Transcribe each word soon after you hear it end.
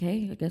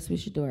Okay, I guess we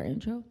should do our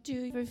intro. Do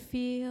you ever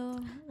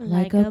feel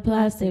Like a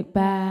plastic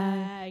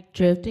bag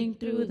drifting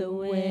through the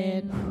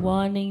wind,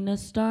 wanting to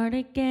start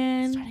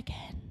again? Start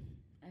again.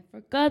 I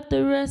forgot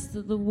the rest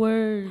of the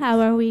words. How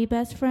are we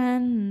best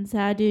friends?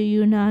 How do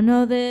you not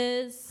know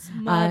this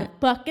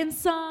motherfucking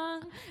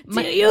song?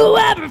 Do you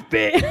ever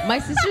feel? My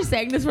sister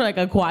sang this for like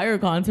a choir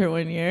concert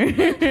one year.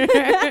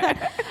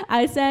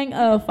 I sang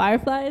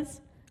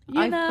Fireflies.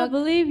 You not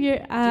believe your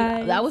eyes.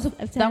 Dude,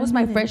 that was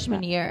my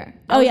freshman year.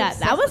 Oh yeah,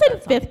 that was in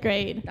 5th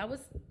grade. No, it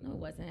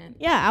wasn't.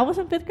 Yeah, I was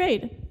in 5th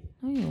grade.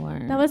 No, you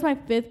weren't. That was my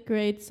 5th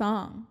grade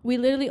song. We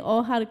literally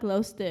all had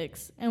glow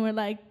sticks, and we're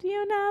like, "Do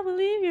you not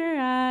believe your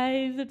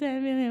eyes? The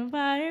 10 million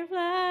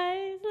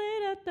fireflies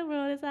lit up the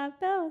world as I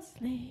fell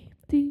asleep."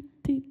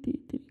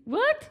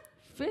 What?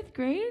 5th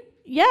grade?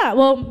 Yeah.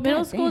 Well,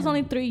 middle school is damn.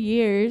 only 3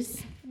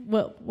 years.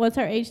 What's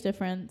our age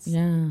difference?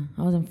 Yeah,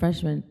 I was a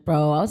freshman.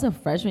 Bro, I was a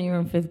freshman. You were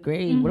in 5th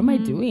grade. Mm-hmm. What am I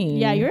doing?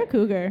 Yeah, you're a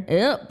cougar.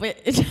 Yep.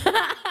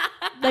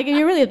 Like, if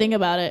you really think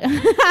about it.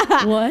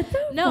 What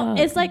the No, fuck?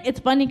 it's like, it's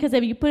funny because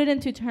if you put it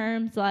into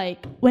terms,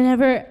 like,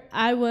 whenever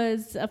I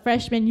was a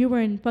freshman, you were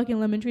in fucking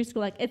elementary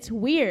school. Like, it's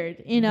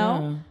weird, you know?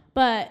 Yeah.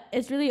 But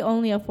it's really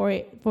only a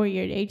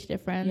four-year age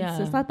difference. Yeah.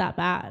 So it's not that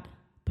bad.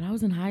 But I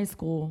was in high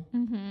school.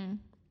 Mm-hmm.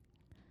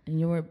 And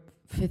you were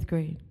 5th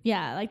grade.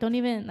 Yeah, like, don't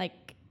even, like,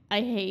 I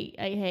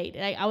hate.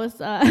 Like, I was,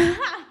 remember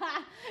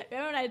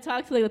when I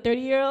talked to, like, a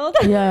 30-year-old?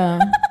 Yeah.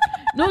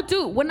 No,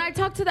 dude, when I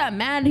talked to that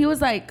man, he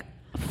was like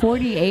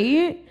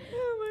 48.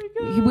 Oh,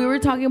 my God. We were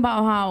talking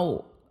about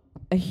how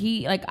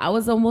I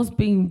was almost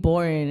being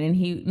born,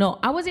 and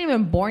I wasn't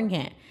even born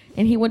yet.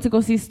 And he went to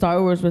go see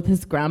Star Wars with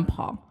his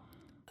grandpa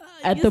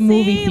at You the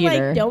movie see,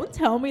 theater. Like, don't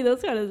tell me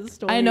those kind of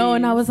stories. I know,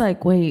 and I was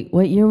like, wait,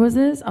 what year was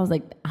this? I was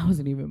like, I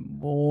wasn't even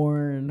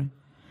born.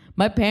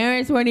 My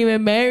parents weren't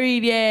even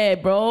married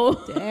yet, bro.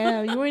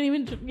 Damn, you weren't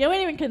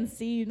even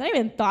conceived, not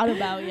even thought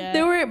about yet.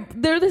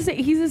 They're the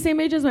same. He's the same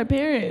age as my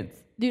parents.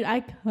 Dude,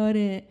 I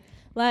couldn't.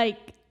 Like,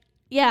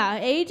 yeah,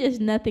 age is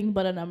nothing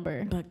but a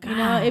number. But you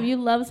know, if you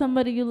love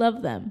somebody, you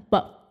love them.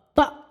 But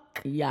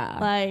fuck. Yeah.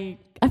 Like,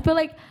 I feel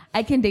like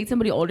I can date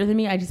somebody older than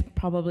me. I just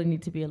probably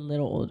need to be a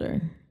little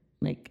older.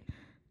 Like,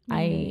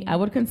 I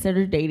would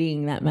consider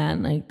dating that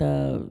man, like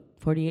the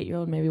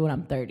 48-year-old, maybe when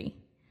I'm 30.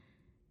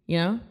 You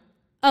know?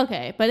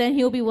 okay, but then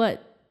he'll be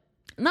what?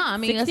 No, I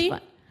mean, 60?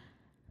 that's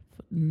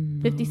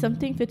fine. 50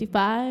 something,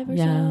 55 or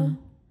Yeah. so?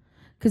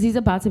 Because he's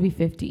about to be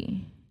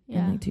 50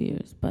 Yeah. in like 2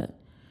 years. But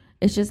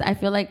it's just, I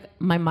feel like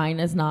my mind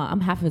is not,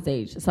 I'm half his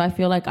age. So I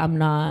feel like I'm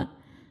not,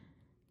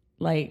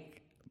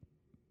 like,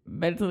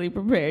 mentally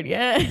prepared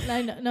yet.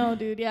 I know, no,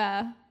 dude,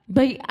 yeah.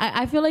 But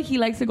I feel like he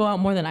likes to go out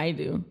more than I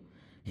do.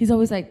 He's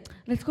always like,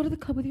 let's go to the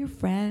club with your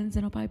friends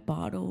and I'll buy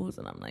bottles.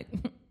 And I'm like...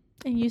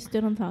 And you still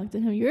don't talk to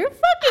him. You're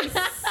fucking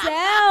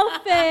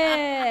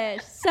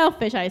selfish.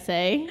 Selfish, I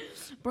say.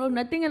 Bro,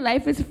 nothing in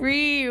life is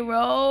free,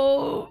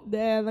 bro.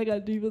 Damn, I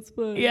got deep as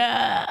fuck.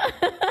 Yeah.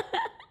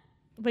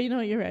 But you know,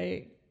 you're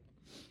right.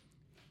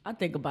 I'll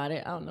think about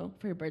it. I don't know.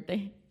 For your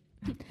birthday.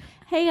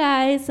 Hey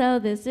guys, so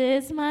this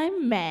is my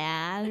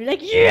man. You're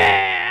like,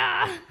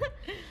 yeah!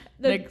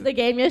 The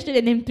game yesterday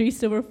named 3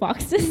 silver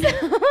foxes.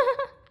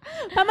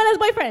 Pamela's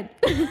boyfriend.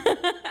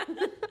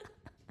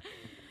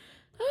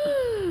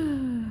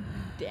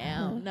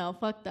 Damn, no,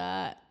 fuck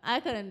that. I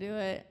couldn't do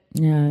it.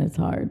 Yeah, it's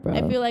hard, bro.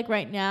 I feel like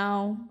right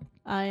now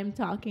I'm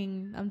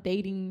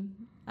dating,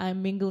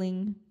 I'm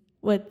mingling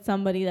with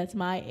somebody that's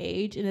my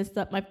age, and it's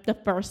the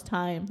first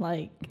time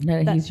like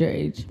he's your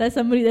age. That's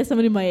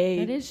somebody my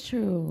age. That is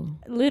true.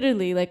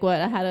 Literally, like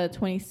what? I had a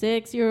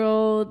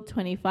 26-year-old,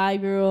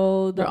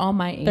 25-year-old, They're all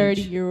my age.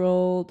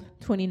 30-year-old,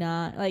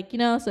 29. Like, you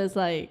know, so it's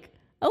like,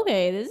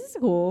 okay, this is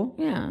cool.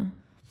 Yeah.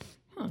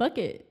 Huh. Fuck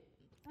it.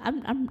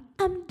 I'm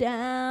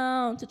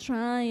down to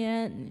try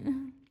it.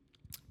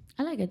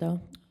 I like it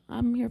though.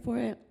 I'm here for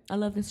it. I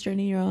love this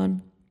journey you're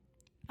on.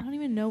 I don't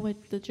even know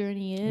what the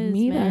journey is,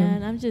 Me either.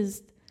 man. I'm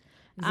just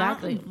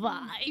Exactly. I'm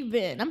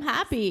vibing. I'm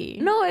happy.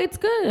 No, it's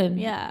good.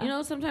 Yeah. You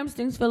know, sometimes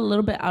things feel a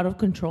little bit out of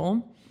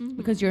control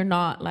because you're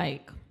not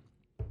like...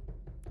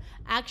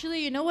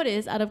 Actually, you know what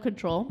is out of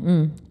control?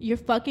 Mm. Your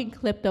fucking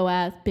klepto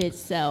ass bitch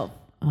self.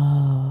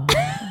 Oh.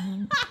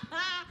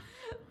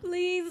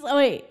 Please. Oh,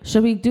 wait.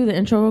 Should we do the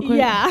intro real quick?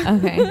 Yeah.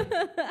 Okay.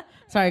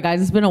 Sorry,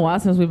 guys. It's been a while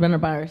since we've been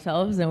by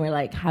ourselves, and we're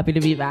like happy to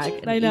be back.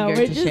 And I know.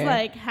 eager We're to just share.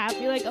 like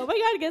happy. Like, oh my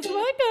God, guess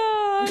what,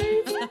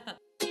 guys?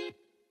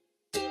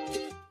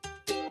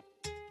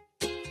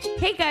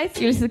 Hey guys,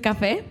 here's the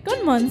cafe.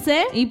 Good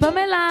Monse. Y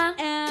Pamela.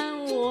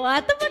 And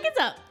what the fuck is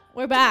up?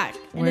 We're back.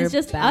 And We're it's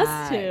just back.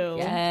 us two.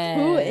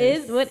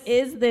 Yes. What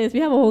is this? We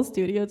have a whole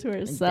studio to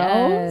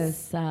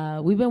ourselves.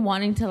 Yes. We've been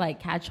wanting to like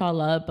catch all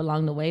up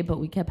along the way, but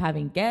we kept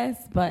having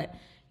guests. But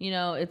you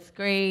know, it's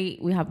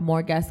great. We have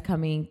more guests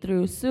coming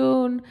through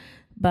soon.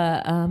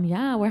 But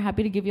yeah, we're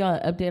happy to give you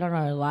an update on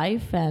our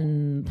life.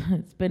 And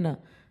it's been a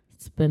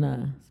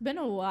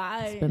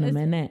while. It's been a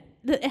minute.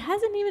 It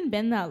hasn't even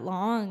been that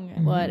long.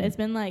 Mm-hmm. What? It's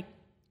been like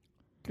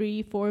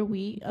 3-4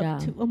 weeks, Yeah.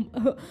 up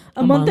to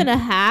a month and a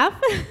half.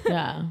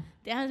 Yeah.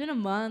 Damn, it's been a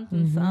month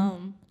and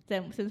some.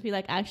 since we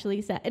like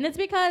actually sat. And it's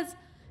because,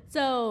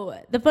 so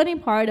the funny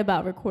part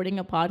about recording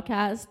a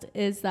podcast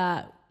is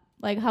that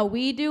like how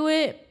we do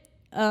it,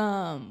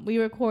 we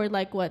record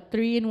like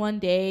 3 in one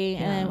day,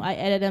 and then I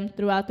edit them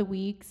throughout the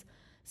weeks.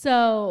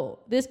 So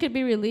this could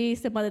be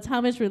released, and by the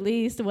time it's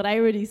released, what I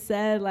already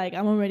said, like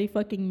I'm already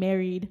fucking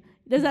married.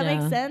 Does that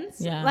make sense?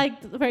 Yeah.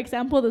 Like, for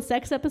example, the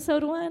sex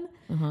episode one,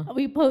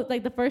 we post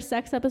like the first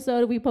sex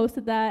episode, we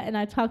posted that, and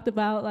I talked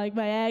about like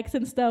my ex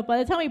and stuff. By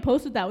the time we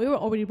posted that, we were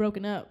already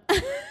broken up.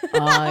 Oh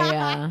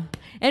yeah.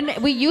 And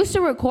we used to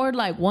record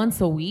like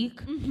once a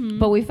week,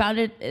 but we found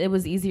it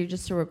was easier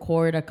just to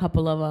record a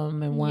couple of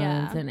them at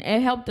once, and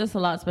it helped us a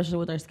lot, especially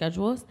with our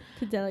schedules.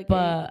 To delegate.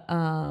 But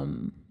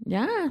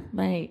yeah,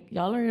 like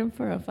y'all are in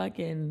for a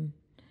fucking.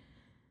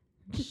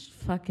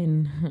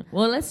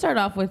 Well, let's start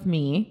off with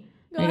me.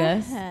 Go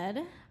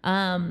ahead.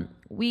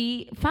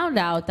 We found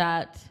out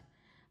that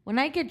when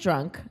I get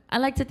drunk, I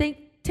like to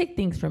take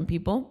things from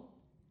people.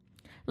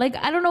 Like,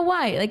 I don't know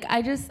why. Like,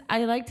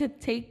 I like to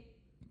take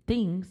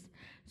things.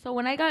 So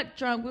when I got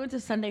drunk, we went to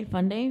Sunday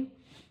Fun Day.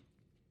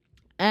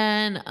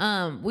 And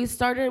we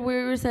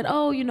said,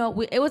 oh, you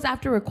know, it was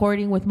after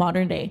recording with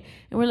Modern Day.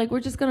 And we're like, we're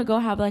just going to go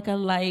have like a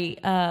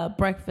light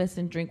breakfast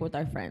and drink with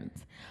our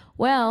friends.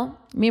 Well,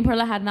 me and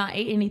Perla had not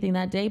ate anything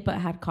that day, but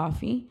had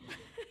coffee.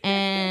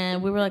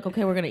 And we were like,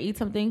 okay, we're going to eat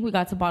something. We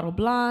got to Bottle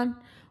Blonde.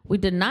 We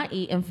did not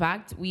eat. In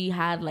fact, we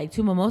had like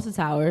 2 mimosa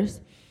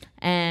towers.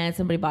 And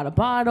somebody bought a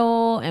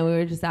bottle. And we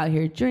were just out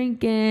here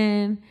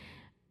drinking.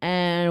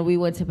 And we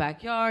went to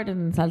backyard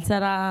and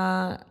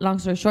salsera. Long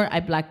story short, I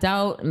blacked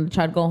out and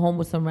tried to go home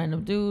with some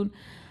random dude.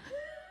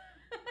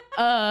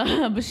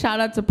 But shout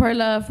out to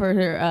Perla for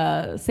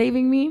her,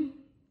 saving me.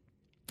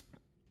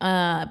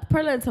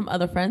 Perla and some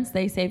other friends,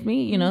 they saved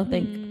me. You know,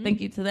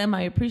 thank you to them.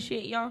 I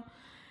appreciate y'all.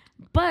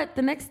 But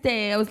the next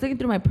day, I was looking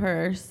through my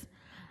purse.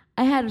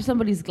 I had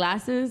somebody's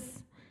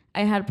glasses.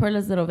 I had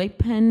Perla's little vape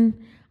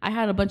pen. I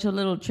had a bunch of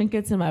little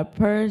trinkets in my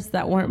purse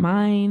that weren't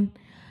mine.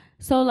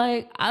 So,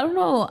 like, I don't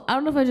know. I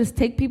don't know if I just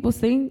take people's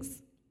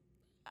things.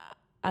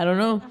 I don't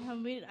know.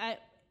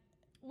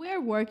 We're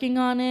working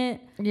on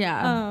it.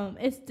 Yeah.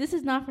 This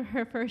is not for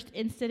her first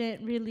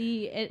incident,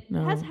 really. It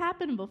has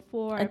happened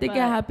before. I think it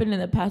happened in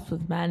the past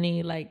with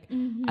Manny. Like,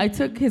 I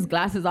took his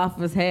glasses off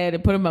of his head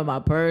and put them in my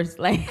purse.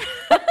 Like...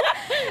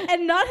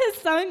 And not his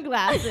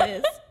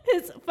sunglasses,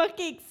 his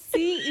fucking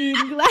seeing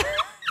glasses.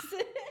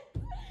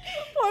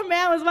 Poor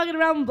man was walking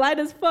around blind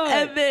as fuck.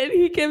 And then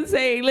he kept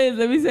saying, Liz,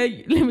 let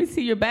me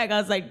see your bag. I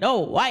was like, no,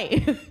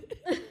 white. And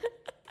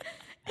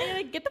you're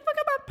like, get the fuck out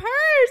of my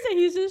purse. And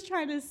he's just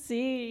trying to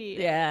see.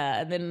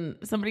 Yeah. And then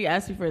somebody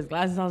asked me for his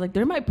glasses. I was like,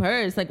 they're in my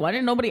purse. Like, why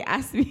didn't nobody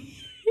ask me?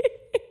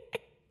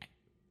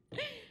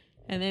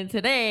 And then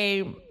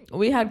today,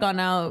 we had gone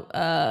out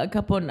I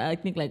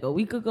think like a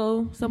week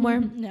ago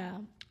somewhere. Yeah.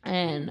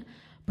 And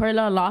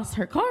Perla lost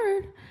her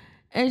card.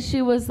 And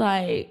she was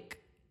like,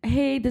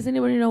 hey, does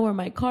anybody know where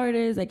my card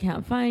is? I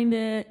can't find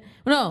it.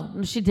 No,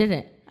 she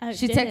didn't.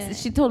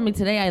 She told me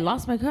today, I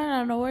lost my card. I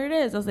don't know where it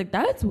is. I was like,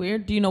 that's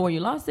weird. Do you know where you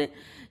lost it?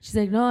 She's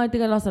like, no, I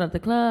think I lost it at the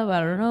club. I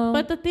don't know.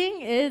 But the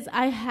thing is,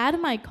 I had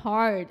my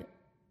card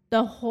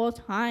the whole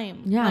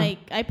time. Yeah. Like,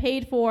 I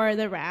paid for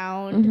the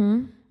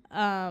round.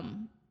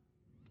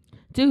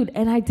 Dude,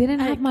 and I didn't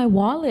have my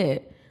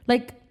wallet.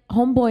 Like,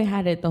 homeboy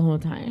had it the whole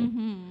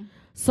time.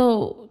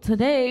 So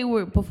today,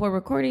 before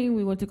recording,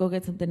 we went to go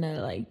get something to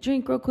like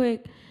drink real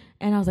quick.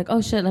 And I was like, oh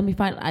shit, let me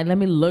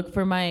look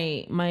for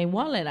my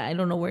wallet. I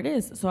don't know where it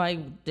is. So I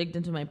digged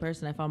into my purse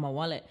and I found my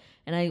wallet.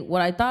 And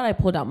I thought I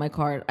pulled out my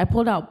card. I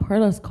pulled out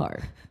Perla's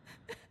card.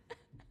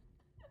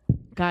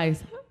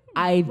 Guys,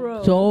 I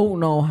don't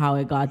know how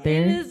it got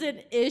there. It is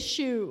an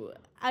issue.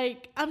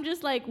 I'm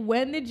just like,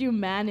 when did you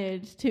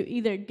manage to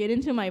either get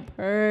into my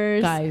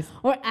purse, guys,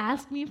 or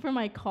ask me for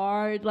my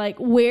card? Like,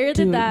 where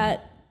did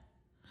that...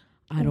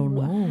 I don't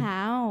know.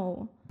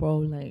 How? Bro,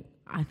 like,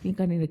 I think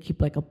I need to keep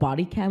like a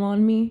body cam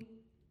on me.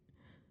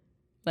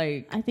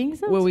 Like, I think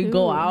so when too. we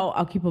go out,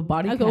 I'll keep a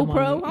body cam on me.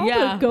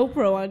 I'll put a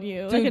GoPro on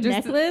you. Dude, like a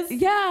necklace?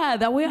 Yeah,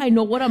 that way I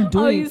know what I'm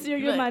doing. Oh, you see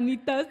your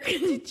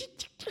manitas.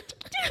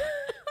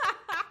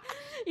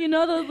 You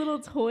know those little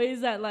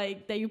toys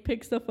that you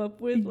pick stuff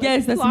up with? Like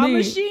yes, that's claw me.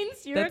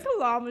 Machines? You're a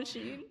claw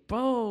machine.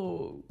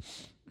 Bro.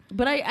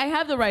 But I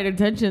have the right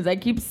intentions. I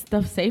keep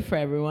stuff safe for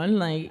everyone.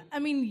 Like, I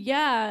mean,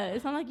 yeah,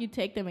 it's not like you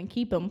take them and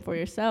keep them for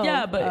yourself.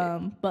 Yeah,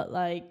 but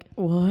like,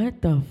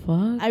 what the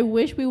fuck? I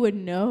wish we would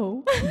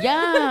know.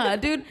 Yeah,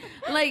 dude.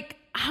 Like,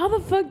 how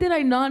the fuck did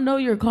I not know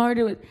your card?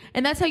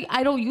 And that's how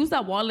I don't use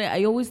that wallet.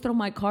 I always throw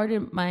my card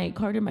in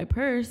my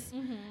purse.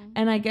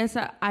 And I guess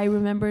I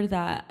remember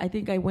that I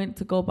think I went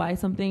to go buy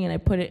something and I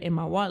put it in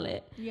my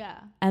wallet. Yeah.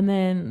 And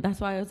then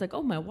that's why I was like,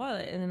 oh, my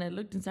wallet. And then I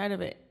looked inside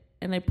of it.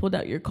 And I pulled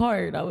out your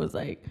card. I was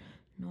like,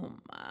 no,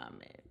 mom.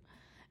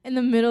 In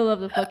the middle of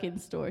the fucking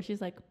store,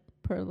 she's like,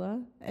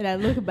 Perla. And I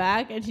look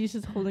back and she's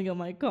just holding up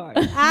my card.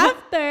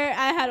 After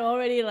I had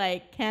already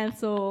like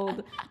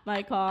canceled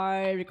my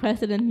card,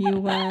 requested a new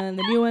one.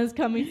 The new one's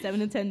coming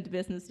 7 to 10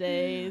 business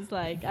days.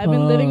 Like, I've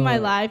been living my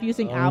life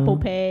using Apple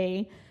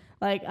Pay.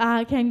 Like,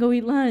 I can't go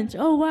eat lunch.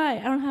 Oh, why?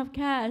 I don't have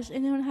cash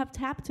and I don't have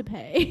tap to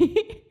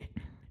pay.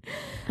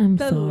 I'm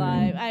The sorry.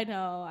 life. I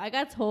know. I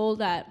got told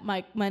that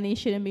my money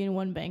shouldn't be in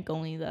one bank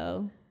only,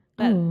 though.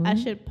 That I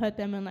should put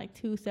them in like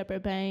 2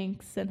 separate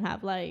banks and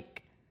have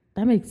like.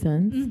 That makes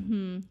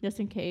sense. Just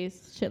in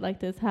case shit like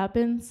this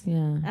happens. Yeah.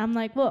 And I'm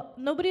like, well,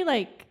 nobody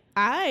like.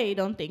 I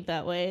don't think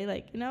that way.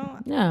 Like, you know.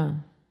 Yeah.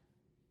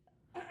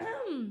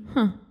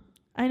 Huh.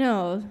 I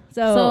know.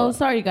 So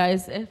sorry,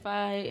 guys.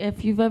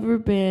 If you've ever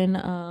been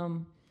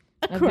a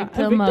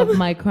victim of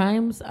my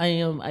crimes, I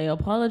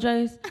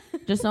apologize.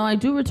 Just know I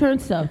do return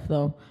stuff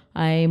though.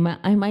 I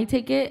might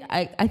take it.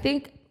 I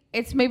think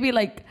it's maybe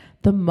like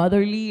the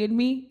motherly in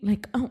me.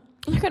 Like, oh,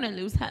 you're gonna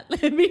lose that.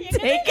 Let me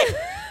take it.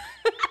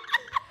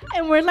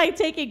 And we're like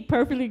taking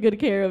perfectly good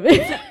care of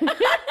it.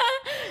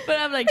 But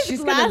I'm like,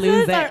 she's Glasses gonna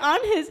lose it. are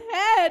on his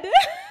head.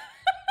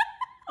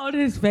 On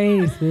his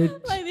face,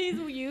 bitch. Like he's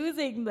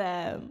using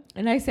them.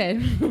 And I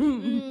said,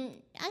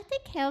 I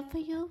take care for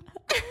you.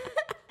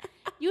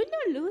 You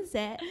don't lose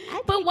it.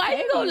 but why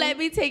you gonna let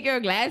me take your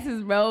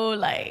glasses, bro?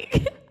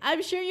 Like,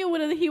 I'm sure you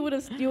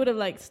would have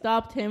like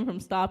stopped him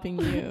from stopping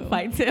you.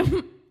 fight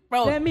him,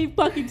 bro. Let me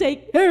fucking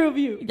take care of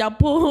you. Y'all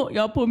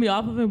pull me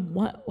off of him.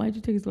 Why'd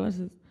you take his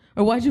glasses?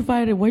 Or why'd you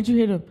fight him? Why'd you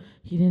hit him?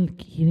 He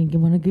didn't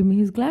want to give me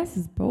his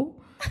glasses, bro.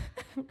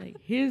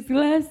 Like his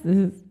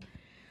glasses.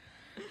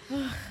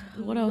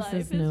 What else Life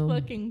is new?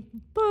 Fucking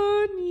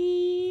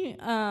funny.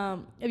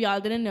 If y'all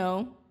didn't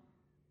know,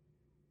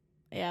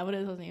 yeah, what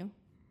else new?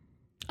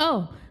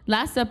 Oh,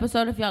 last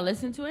episode, if y'all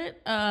listened to it,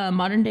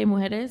 Modern Day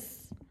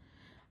Mujeres,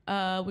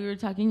 we were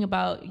talking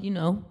about,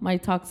 my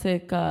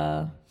toxic,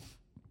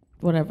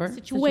 whatever.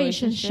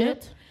 Situation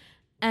shit.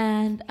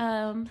 And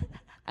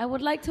I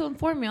would like to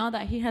inform y'all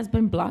that he has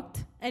been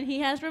blocked. And he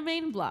has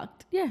remained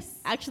blocked. Yes.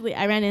 Actually,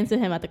 I ran into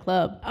him at the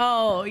club.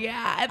 Oh,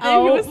 yeah. And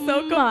then he was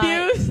so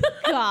confused.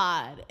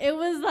 God. It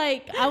was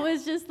like, I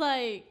was just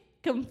like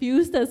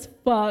confused as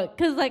fuck.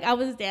 Because like I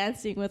was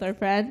dancing with our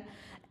friend.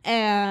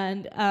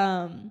 And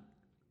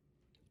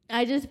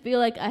I just feel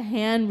like a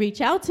hand reach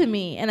out to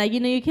me. And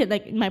you can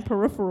like in my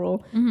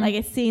peripheral, like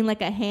it's seeing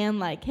like a hand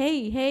like,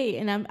 hey.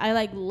 And I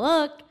like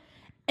look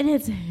and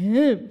it's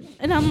him.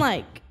 And I'm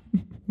like,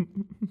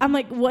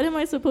 what am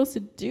I supposed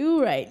to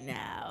do right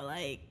now?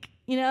 Like,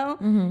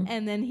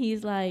 And then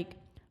he's like,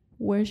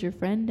 where's your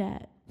friend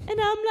at? And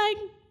I'm like,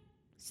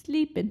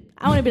 sleeping.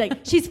 I want to be like,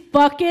 she's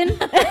fucking.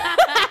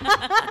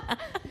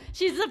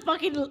 She's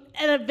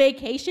at a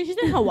vacation. She's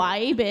in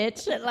Hawaii,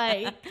 bitch.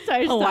 Like,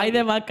 Hawaii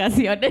de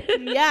vacaciones.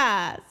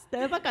 Yeah.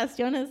 De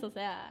vacaciones, o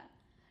sea,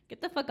 get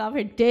the fuck off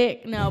her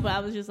dick. No, but I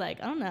was just like,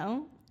 I don't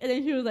know. And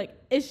then she was like,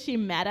 is she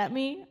mad at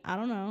me? I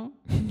don't know.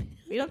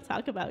 We don't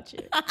talk about you.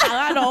 I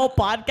got a whole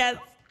podcast.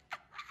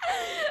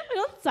 We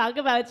don't talk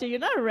about you. You're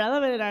not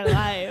relevant in our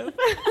life.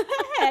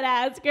 Head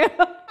ass girl. It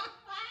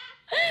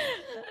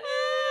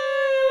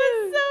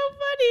was so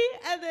funny.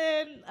 And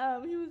then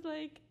he was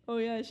like, oh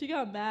yeah, she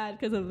got mad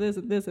because of this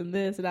and this and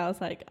this. And I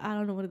was like, I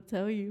don't know what to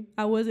tell you.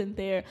 I wasn't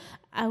there.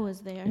 I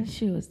was there.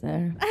 She was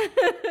there.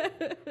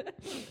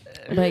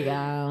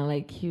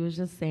 Like he was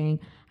just saying,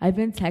 I've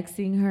been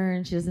texting her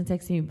and she doesn't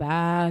text me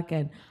back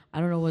and I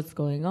don't know what's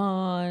going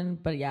on.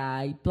 But yeah,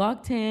 I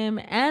blocked him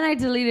and I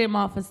deleted him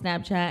off of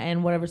Snapchat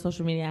and whatever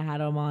social media I had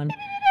him on.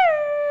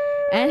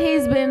 And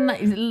he's been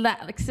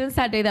like since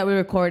that day that we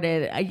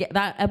recorded.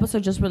 That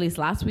episode just released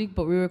last week,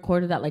 but we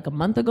recorded that like a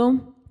month ago.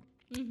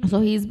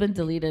 So he's been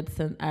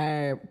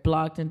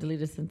blocked and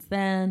deleted since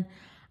then.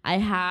 I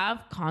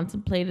have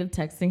contemplated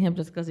texting him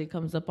just because he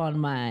comes up on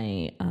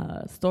my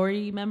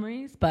story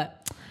memories,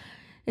 but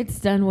it's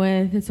done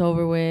with. It's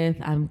over with.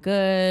 I'm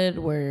good.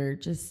 We're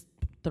just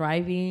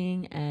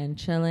thriving and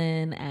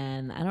chilling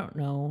and I don't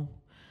know,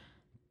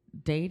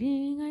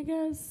 dating, I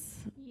guess.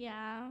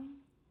 Yeah.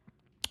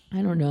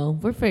 I don't know.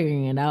 We're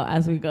figuring it out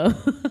as we go.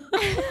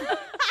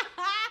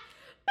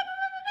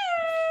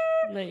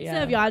 Yeah.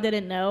 So if y'all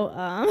didn't know,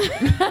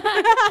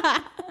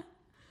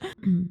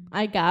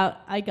 I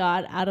got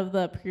out of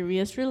the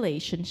previous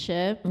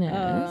relationship.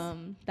 Yes.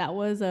 That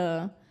was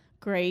a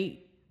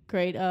great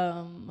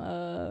buffer.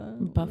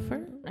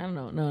 I don't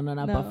know. No,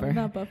 not buffer.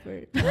 Not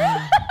buffer.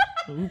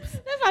 Oops.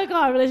 That's not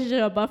called a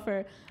relationship, a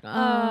buffer.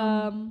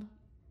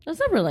 That's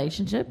a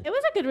relationship. It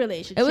was a good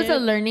relationship. It was a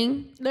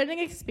learning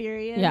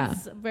experience. Yeah.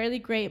 Really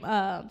great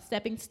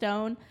stepping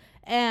stone.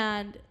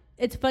 And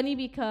it's funny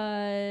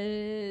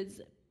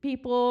because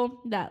people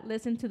that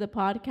listen to the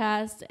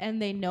podcast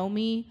and they know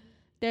me,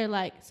 they're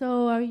like,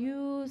 so are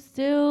you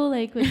still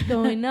like what's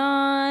going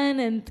on?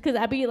 And because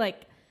I'd be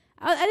like,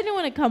 I didn't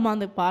want to come on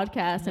the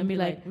podcast and be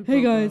like,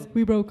 hey guys,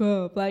 we broke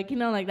up. Like,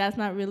 like that's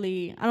not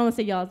really, I don't want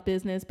to say y'all's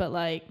business, but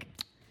like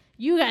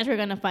you guys were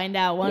going to find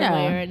out one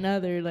way or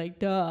another. Like,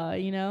 duh,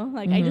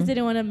 Like I just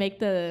didn't want to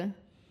make it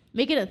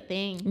a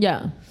thing.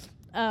 Yeah.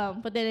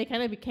 But then it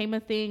kind of became a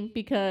thing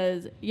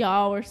because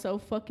y'all were so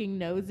fucking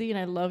nosy and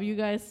I love you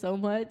guys so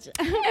much.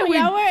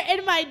 Y'all were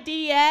in my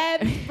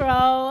DMs,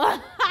 bro.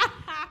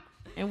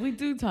 And we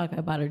do talk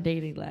about our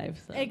dating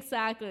life. So.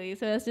 Exactly.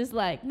 So it's just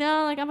like,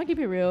 no, like I'm gonna keep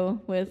it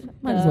real with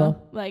Might as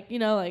well. like, you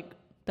know, like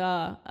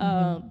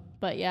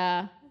but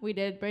yeah, we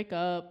did break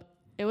up.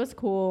 It was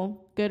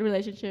cool. Good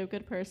relationship,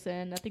 good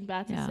person, nothing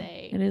bad to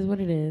say. It is what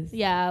it is.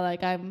 Yeah,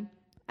 like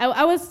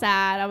I was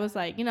sad. I was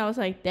like, you know, I was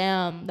like,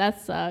 damn,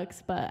 that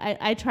sucks. But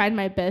I tried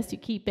my best to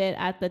keep it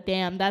at the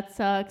damn, that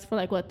sucks for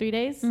like what, 3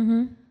 days?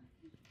 Mm-hmm.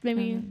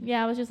 Maybe.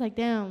 Yeah, I was just like,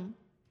 damn.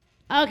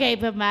 Okay,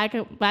 but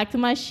back to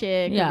my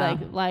shit. Yeah.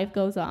 Like life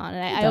goes on.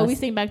 And I always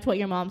think back to what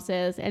your mom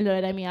says,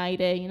 Eloy de mi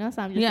aire, you know?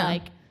 So I'm just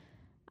like,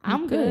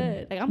 I'm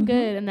good. Like I'm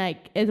good. And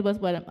like it was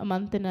what, a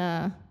month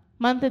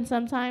and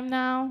some time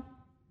now.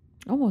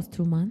 Almost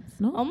 2 months,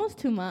 no? Almost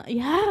 2 months.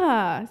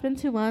 Yeah. It's been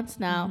 2 months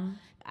now. Mm-hmm.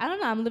 I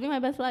don't know. I'm living my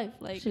best life.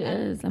 Like she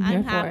is. I'm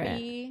here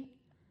happy. For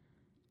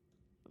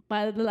it.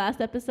 By the last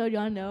episode,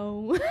 y'all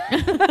know.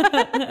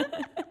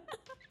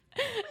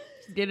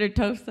 She get her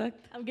toe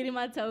sucked. I'm getting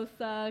my toe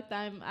sucked.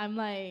 I'm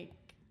like,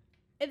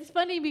 it's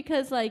funny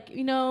because like,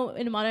 you know,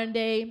 in modern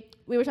day,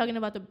 we were talking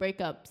about the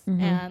breakups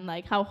and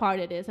like how hard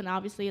it is, and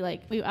obviously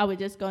like I was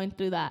just going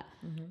through that,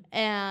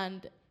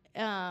 and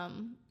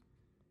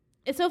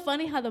it's so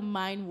funny how the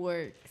mind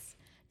works.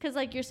 Because,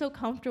 like, you're so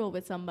comfortable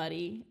with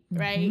somebody,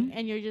 right?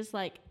 And you're just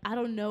like, I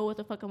don't know what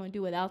the fuck I'm going to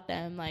do without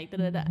them. Like,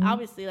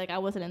 obviously, like, I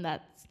wasn't in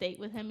that state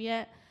with him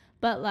yet.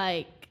 But,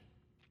 like,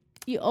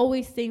 you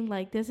always think,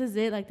 like, this is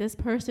it. Like, this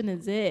person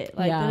is it.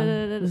 Like,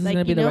 this is going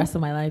to be the rest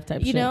of my life type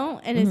shit. You know?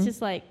 And it's just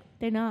like,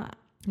 they're not.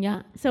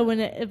 Yeah. So,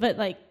 but,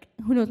 like,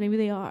 who knows? Maybe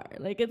they are.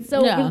 Like, it's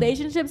so,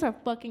 relationships are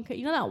fucking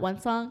crazy. You know that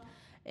one song?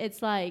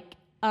 It's like,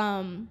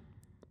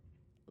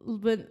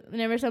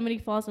 whenever somebody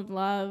falls in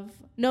love,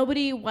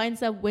 nobody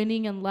winds up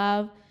winning in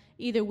love.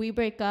 Either we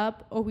break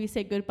up or we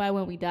say goodbye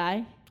when we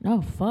die.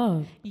 Oh,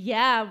 fuck.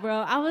 Yeah, bro.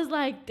 I was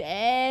like,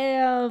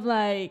 damn,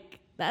 like,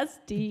 that's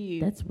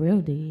deep. That's real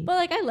deep. But,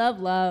 like, I love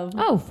love.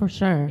 Oh, for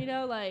sure. You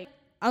know, like,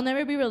 I'll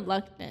never be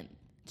reluctant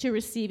to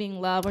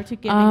receiving love or to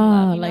giving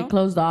love. You like know?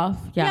 Closed off?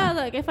 Yeah. Yeah,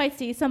 like, if I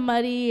see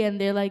somebody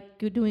and they're, like,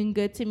 doing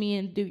good to me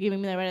and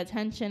giving me the right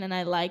attention and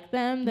I like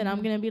them, then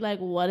I'm going to be like,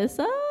 what is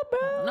up,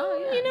 bro? No,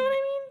 yeah. You know what I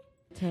mean?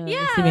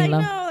 Yeah, like,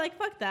 love. No, like,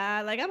 fuck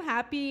that. Like, I'm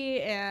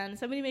happy, and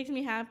somebody makes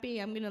me happy,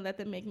 I'm gonna let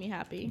them make me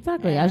happy.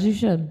 Exactly, as you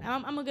should.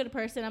 I'm a good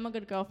person. I'm a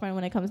good girlfriend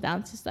when it comes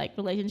down to just, like,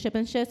 relationship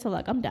and shit, so,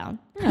 like, I'm down.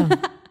 Yeah. With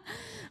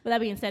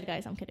that being said,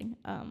 guys, I'm kidding.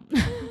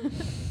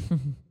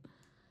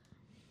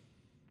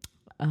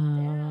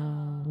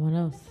 What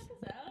else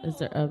is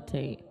there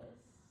update?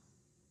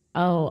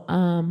 Oh,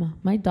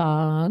 my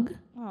dog.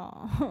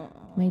 Aww.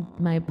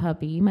 My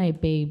puppy, my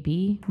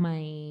baby,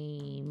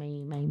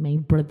 my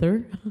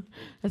brother,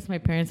 as my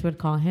parents would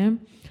call him.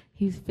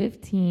 He's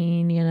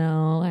 15, you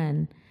know,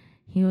 and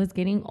he was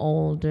getting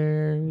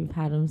older. We've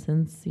had him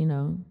since, you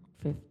know,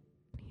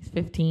 he's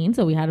 15,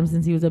 so we had him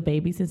since he was a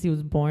baby, since he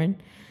was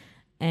born.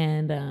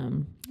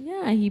 And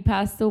yeah, he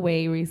passed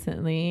away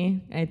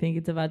recently. I think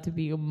it's about to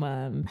be a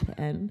month,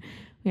 and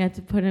we had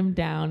to put him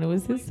down. It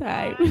was his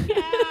time.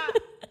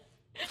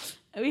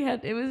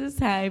 It was his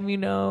time, you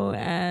know,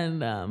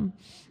 and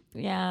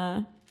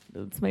yeah,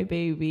 it's my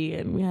baby,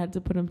 and we had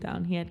to put him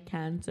down. He had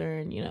cancer,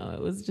 and you know,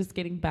 it was just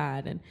getting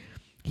bad, and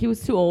he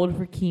was too old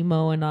for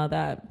chemo and all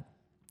that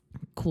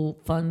cool,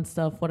 fun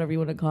stuff, whatever you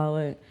want to call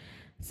it.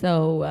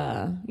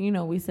 So, you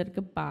know, we said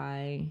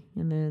goodbye,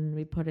 and then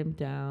we put him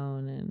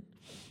down, and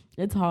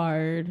it's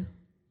hard.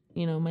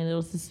 You know, my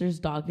little sister's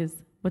dog is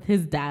with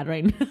his dad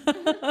right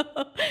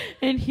now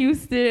in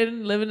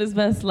Houston, living his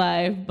best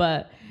life,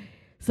 but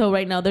so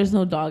right now there's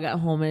no dog at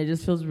home, and it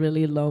just feels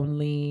really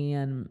lonely.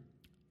 And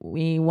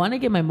we want to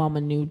get my mom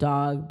a new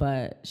dog,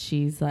 but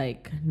she's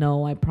like,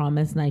 no, I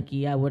promised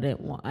Nike I wasn't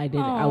going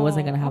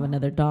to have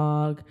another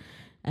dog.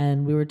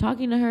 And we were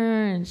talking to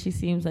her, and she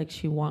seems like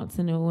she wants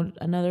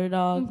another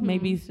dog,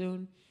 maybe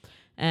soon.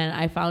 And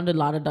I found a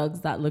lot of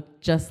dogs that look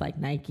just like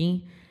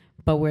Nike,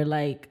 but we're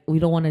like, we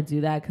don't want to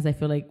do that because I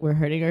feel like we're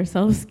hurting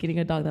ourselves getting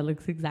a dog that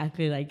looks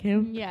exactly like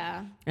him.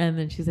 Yeah. And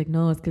then she's like,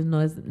 no, it's because no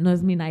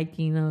es mi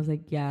Nike. And I was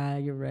like, yeah,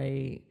 you're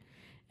right.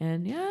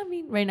 And yeah, I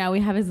mean, right now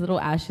we have his little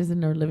ashes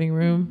in our living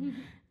room.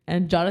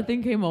 And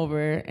Jonathan came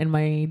over, and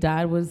my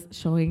dad was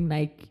showing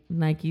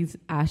Nike's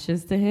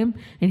ashes to him,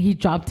 and he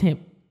dropped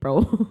him,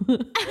 bro.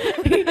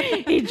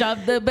 he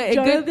dropped the... But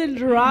Jonathan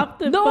dropped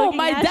the No,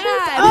 my ashes?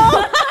 dad.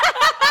 Oh.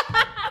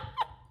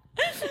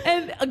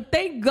 And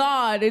thank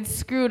God it's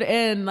screwed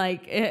in.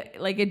 Like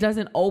it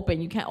doesn't open.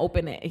 You can't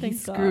open it.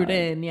 He's screwed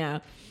in. Yeah.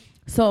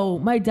 So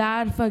my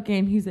dad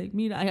he's like,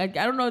 mira, I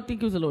don't know. I think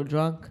he was a little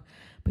drunk,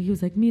 but he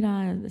was like,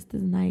 mira, this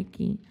is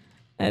Nike.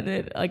 And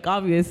then like,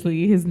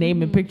 obviously his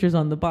name and pictures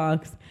on the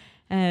box.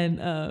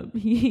 And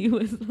he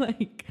was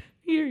like,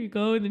 here you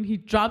go. And then he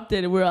dropped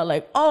it, and we're all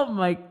like, oh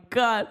my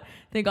God.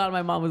 Thank God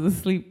my mom was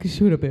asleep, because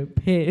she would have been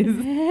pissed.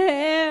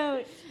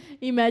 Hell.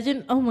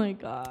 Imagine, oh my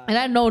God. And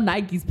I know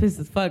Nike's pissed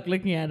as fuck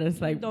looking at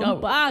us like,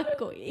 Don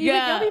Paco.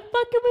 Yeah. Y'all be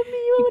fucking with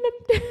me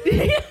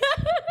when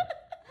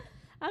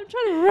I'm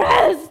trying to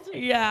rest.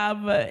 Yeah,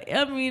 but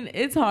I mean,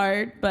 it's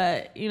hard,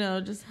 but you know,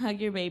 just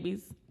hug your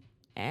babies.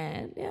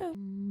 And yeah,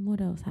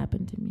 what else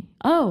happened to me?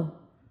 Oh,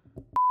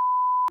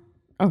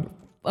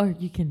 or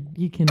you can.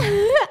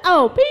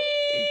 Oh, peek.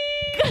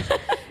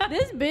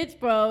 This bitch,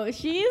 bro,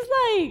 she's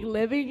like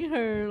living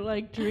her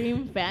like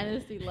dream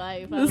fantasy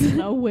life out of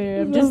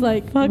nowhere. I'm just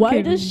like,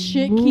 why does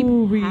shit keep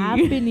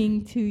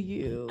happening to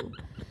you?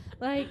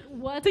 Like,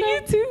 what? To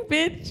you too,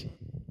 bitch.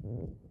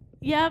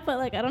 Yeah, but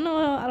like, I don't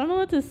know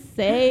what to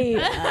say.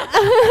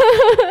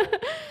 I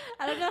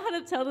don't know how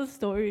to tell the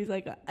stories.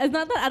 Like, it's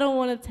not that I don't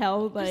want to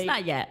tell. Like, just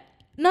not yet.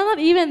 No,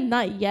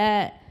 not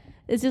yet.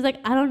 It's just like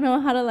I don't know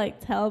how to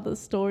like tell the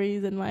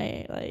stories in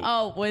my like.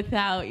 Oh,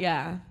 without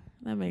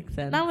that makes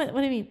sense. Not what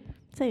do you mean?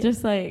 Say it.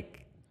 Just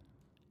like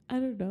I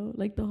don't know,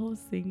 like the whole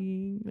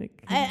singing,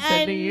 like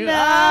I know, you.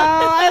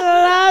 I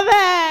love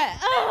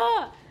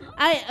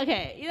it.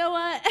 Okay, you know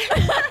what?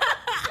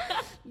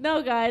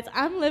 No, guys,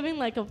 I'm living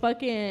like a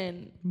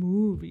fucking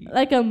movie,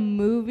 like a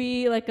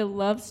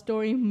love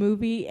story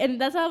movie, and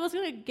that's what I was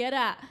gonna get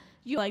at.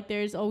 You like,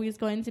 there's always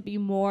going to be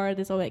more.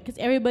 There's always because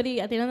everybody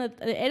at the end of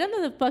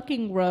the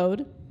fucking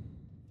road,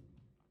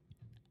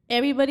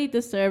 everybody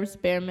deserves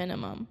bare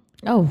minimum.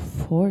 Oh,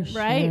 for sure.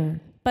 Right?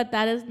 But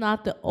that is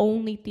not the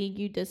only thing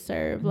you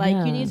deserve. Like,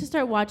 you need to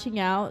start watching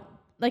out.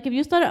 Like, if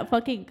you start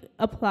fucking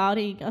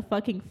applauding a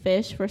fucking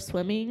fish for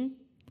swimming,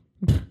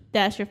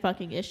 that's your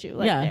fucking issue.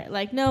 Like, there.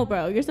 Like, no,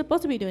 bro, you're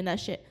supposed to be doing that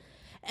shit.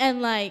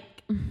 And, like,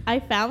 I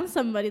found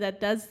somebody that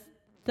does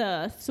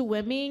the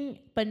swimming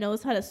but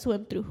knows how to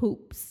swim through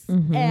hoops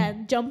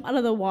and jump out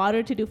of the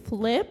water to do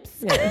flips.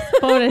 Yes.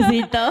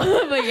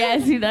 Pobrecito. But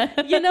yes, he does.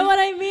 You know what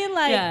I mean?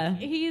 Like,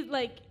 he's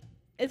like,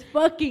 it's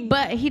fucking.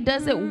 But he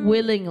does it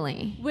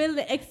willingly.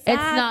 Exactly. It's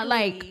not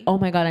like, oh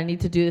my God, I need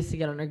to do this to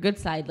get on her good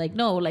side. Like,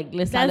 no, like,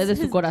 le sale de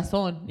su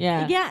corazón.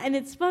 Yeah. Yeah, and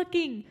it's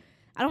fucking,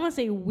 I don't want to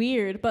say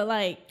weird, but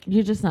like.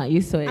 You're just not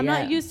used to it. I'm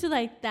not used to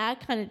like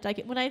that kind of,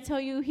 like, when I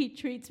tell you he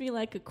treats me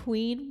like a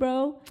queen,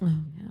 bro,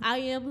 I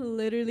am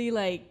literally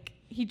like,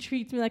 he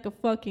treats me like a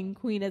fucking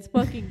queen. It's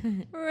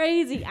fucking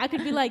crazy. I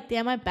could be like,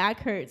 damn, my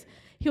back hurts.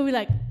 He'll be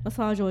like,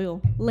 massage oil,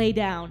 lay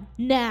down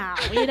now,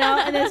 you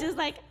know? And it's just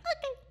like,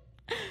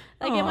 okay.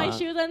 Like, get my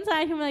shoes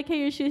untied. He'll be like, hey,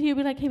 your shoes. He'll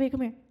be like, hey, babe, come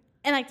here.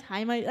 And I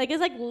tie my, like,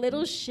 it's like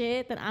little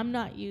shit that I'm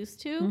not used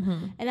to.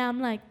 And I'm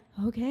like,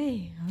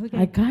 okay.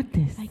 I got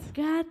this.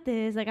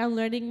 Like, I'm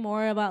learning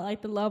more about,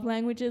 like, the love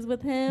languages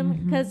with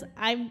him. Because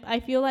I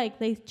feel like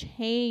they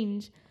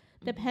change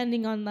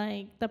depending on,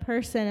 like, the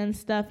person and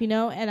stuff, you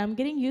know? And I'm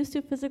getting used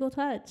to physical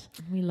touch.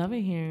 We love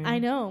it here. I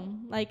know.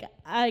 Like,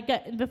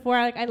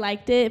 before, like, I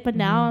liked it. But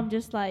now I'm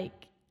just like,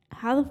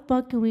 how the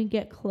fuck can we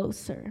get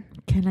closer?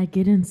 Can I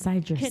get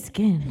inside your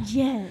skin?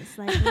 Yes.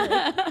 Like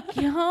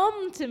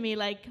come to me.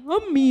 Like,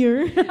 come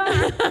here.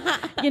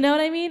 You know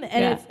what I mean?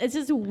 And it's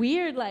just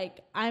weird.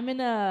 Like, I'm in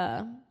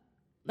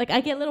like,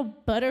 I get little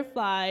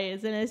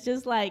butterflies. And it's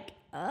just like,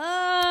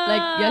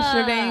 Like,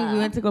 yesterday, we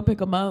went to go pick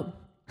them up.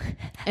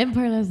 And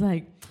Perla's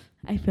like,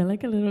 I feel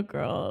like a little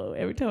girl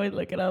every time I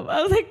look it up.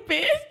 I was like,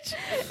 bitch.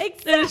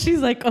 Exactly. And she's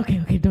like, okay,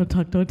 don't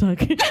talk. Because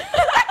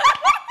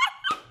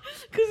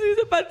he's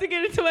about to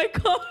get into my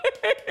car.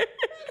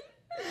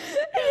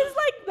 It's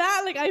like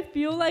that. Like, I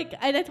feel like,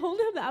 and I told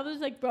him that. I was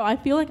like, bro, I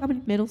feel like I'm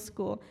in middle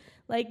school.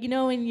 Like, you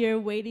know, when you're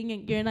waiting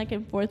and you're in like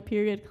in fourth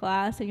period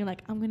class and you're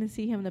like, I'm going to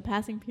see him in the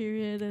passing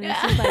period. And it's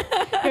just like,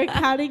 you're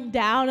counting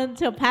down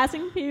until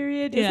passing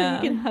period just so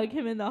you can hug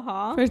him in the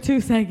hall. For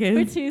 2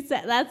 seconds.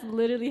 That's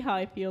literally how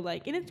I feel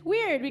like. And it's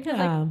weird because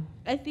like,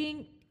 I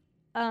think,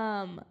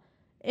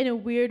 in a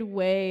weird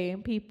way,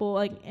 people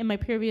like in my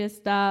previous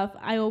stuff,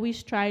 I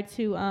always try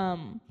to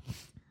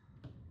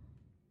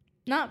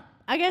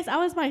I guess I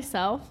was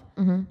myself,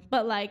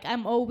 but like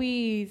I'm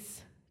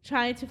always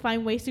trying to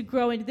find ways to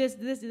grow into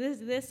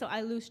this, so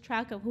I lose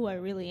track of who I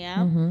really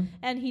am.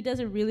 And he does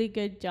a really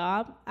good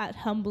job at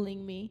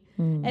humbling me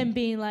and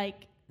being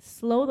like,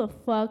 slow the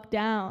fuck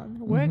down.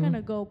 We're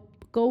gonna go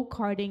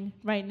karting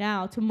right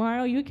now.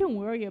 Tomorrow you can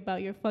worry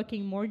about your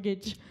fucking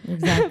mortgage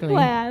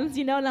plans,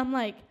 you know? And I'm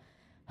like,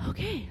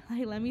 okay,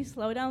 like, let me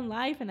slow down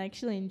life and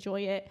actually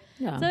enjoy it.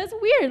 Yeah. So it's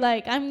weird.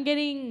 Like, I'm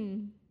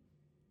getting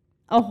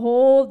a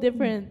whole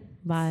different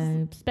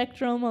vibe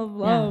spectrum of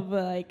love.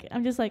 Like,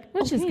 I'm just like,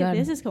 which is good.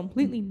 This is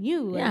completely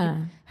new. Like,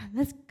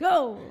 let's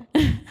go.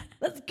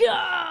 Let's go.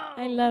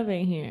 I love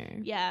it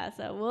here. Yeah.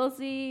 So we'll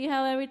see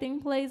how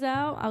everything plays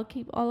out. I'll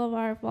keep all of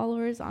our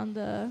followers in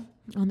the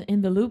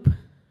loop.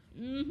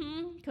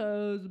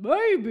 Cause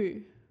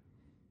baby.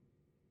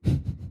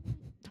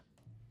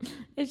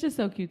 It's just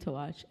so cute to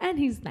watch. And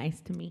he's nice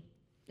to me.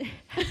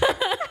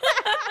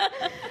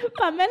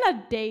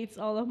 Pamela dates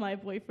all of my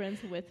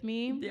boyfriends with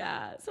me.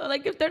 Yeah. So,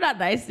 like, if they're not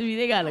nice to me,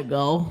 they gotta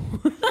go.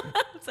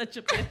 Such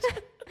a bitch.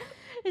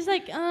 It's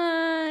like,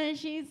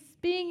 she's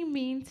being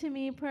mean to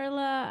me,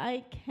 Perla.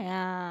 I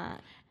can't.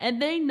 And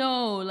they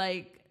know,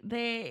 like,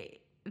 they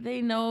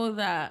know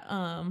that,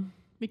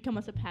 we come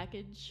as a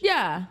package.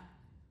 Yeah.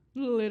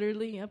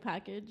 Literally a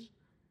package.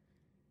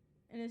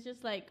 And it's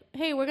just like,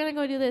 hey, we're going to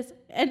go do this.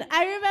 And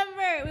I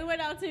remember we went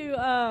out to,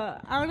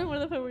 I don't know where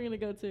the fuck we're going to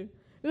go to.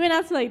 We went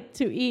out to, like,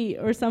 to eat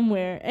or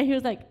somewhere. And he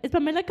was like, is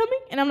Pamela coming?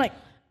 And I'm like,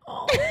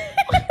 Oh.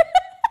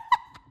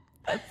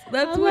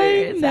 That's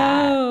where it's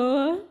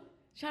at.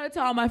 Shout out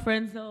to all my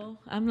friends though.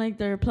 I'm like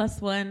their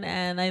 +1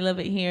 and I love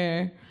it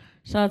here.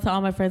 Shout out to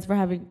all my friends for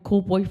having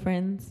cool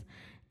boyfriends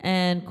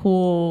and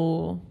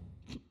cool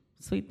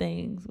sweet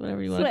things,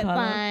 whatever you want to call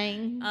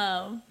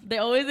them. They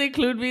always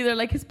include me. They're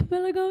like, is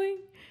Pamela going?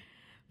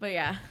 But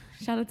yeah,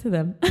 shout out to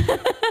them.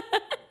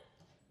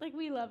 Like,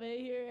 we love it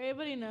here.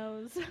 Everybody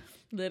knows.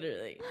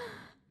 Literally.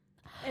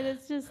 And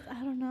it's just, I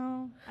don't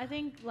know. I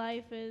think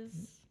life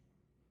is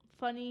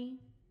funny.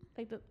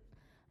 Like,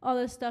 all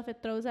the stuff it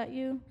throws at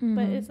you. Mm-hmm.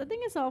 But I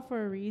think it's all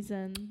for a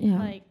reason. Yeah.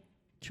 Like,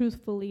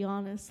 truthfully,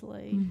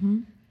 honestly. Mm-hmm.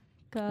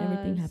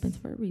 Everything happens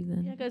for a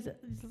reason. Yeah, because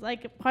it's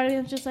like, part of me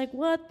is just like,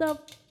 what the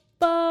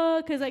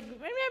fuck? Because, like,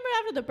 remember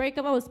after the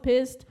breakup, I was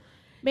pissed.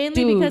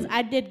 Mainly because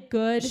I did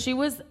good.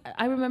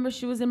 I remember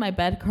she was in my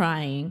bed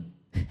crying.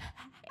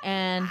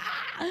 And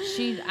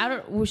she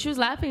was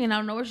laughing and I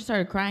don't know where she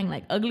started crying,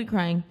 like ugly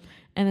crying.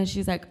 And then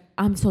she's like,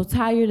 I'm so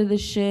tired of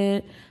this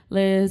shit,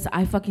 Liz.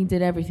 I fucking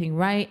did everything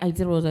right. I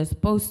did what I was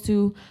supposed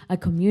to. I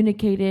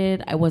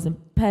communicated. I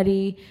wasn't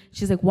petty.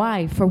 She's like,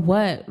 why? For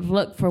what?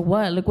 Look, for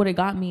what? Look what it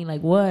got me.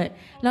 Like, what?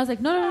 And I was like,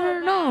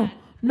 no.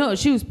 No,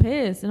 she was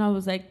pissed. And I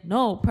was like,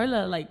 no,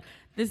 Perla, like,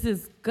 this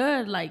is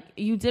good. Like,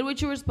 you did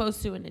what you were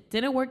supposed to and it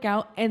didn't work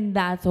out. And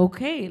that's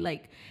okay.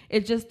 Like,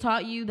 it just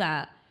taught you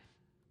that,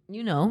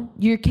 you know,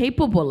 you're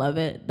capable of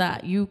it,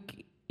 that you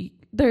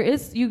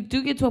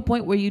do get to a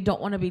point where you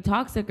don't want to be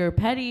toxic or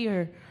petty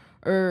or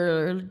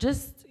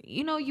just,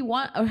 you know, you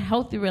want a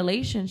healthy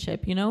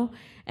relationship, you know?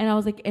 And I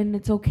was like, and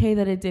it's okay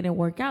that it didn't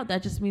work out.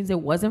 That just means it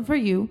wasn't for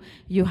you.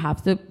 You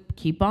have to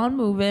keep on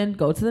moving,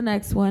 go to the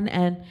next one,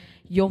 and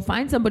you'll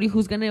find somebody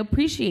who's going to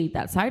appreciate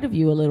that side of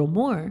you a little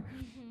more.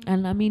 Mm-hmm.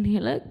 And I mean,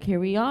 here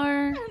we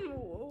are.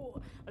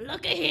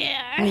 Look at here.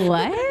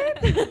 What?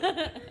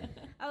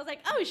 I was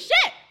like, oh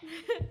shit.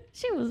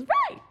 She was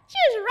right.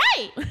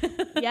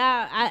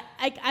 Yeah,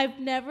 I've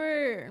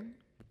never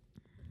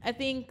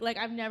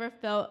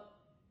felt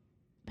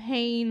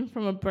pain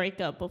from a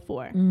breakup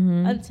before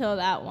until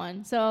that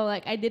one. So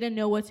like I didn't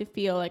know what to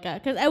feel like,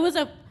 because I was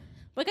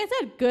like I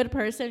said, good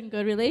person,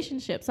 good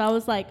relationship. So I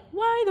was like,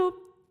 why the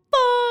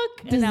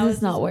fuck does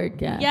this not work?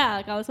 Yeah,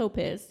 like I was so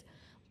pissed.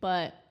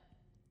 But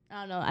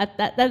I don't know.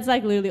 That's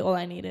like literally all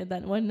I needed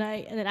that one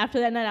night. And then after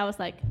that night, I was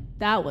like,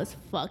 that was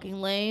fucking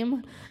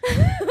lame.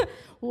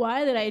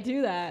 Why did I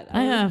do that?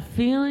 I have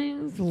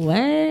feelings.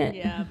 What?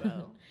 Yeah,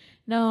 bro.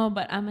 No,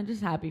 but I'm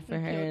just happy for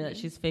her that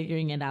she's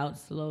figuring it out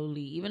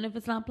slowly, even if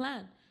it's not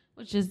planned.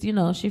 Which is, you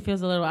know, she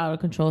feels a little out of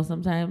control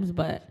sometimes,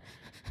 but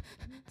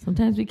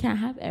sometimes we can't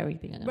have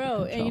everything under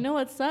control. And you know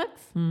what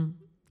sucks?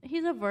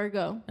 He's a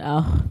Virgo.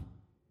 Oh.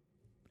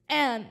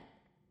 And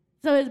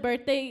so his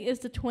birthday is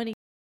the 20th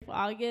of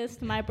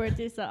August. My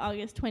birthday is the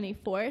August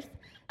 24th.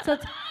 So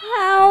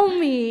tell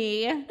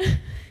me.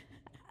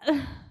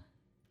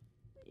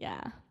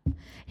 Yeah.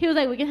 He was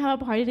like, we can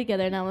have a party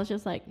together. And I was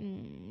just like,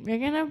 we're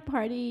going to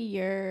party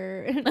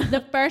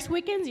the first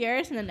weekend's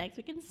yours and the next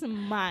weekend's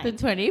mine. The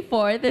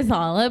 24th is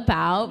all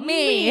about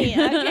me.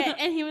 Okay.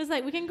 And he was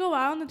like, we can go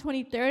out on the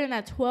 23rd and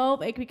at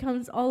 12 it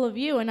becomes all of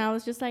you. And I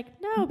was just like,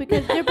 no,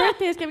 because your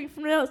birthday is going to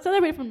be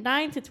celebrated from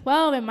 9 to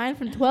 12 and mine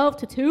from 12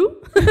 to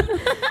 2.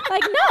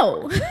 Like,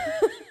 no.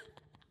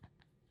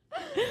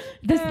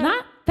 That's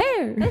not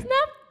fair. That's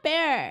not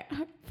fair.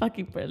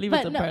 Fucking leave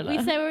it to Perla. We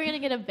said we were going to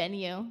get a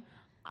venue.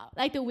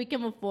 Like the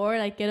weekend before,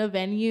 like get a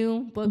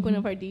venue, book one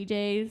of our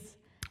DJs,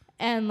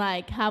 and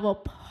like have a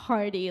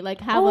party, like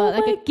have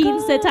a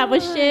quince type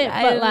of shit.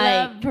 But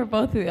like for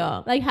both of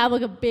y'all, like have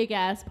like a big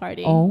ass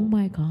party. Oh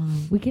my god,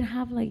 we can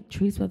have like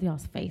trees with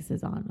y'all's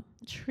faces on them.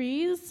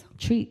 Trees?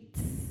 Treats.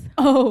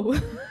 Oh,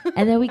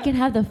 and then we can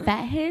have the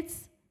fat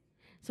hits,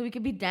 so we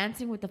could be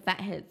dancing with the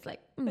fat hits, like.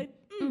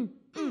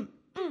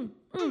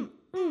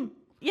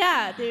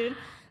 Yeah, dude.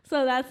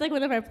 So that's like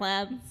one of our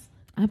plans.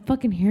 I'm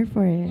fucking here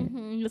for it.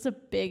 It's a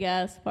big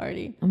ass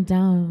party. I'm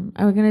down.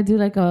 Are we gonna do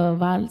like a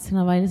vals and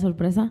a baile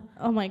sorpresa?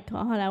 Oh my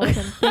god, I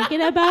wasn't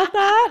thinking about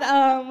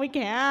that. We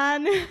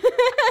can.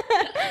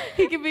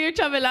 He can be your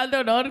chambelán de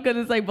honor because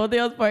it's like both of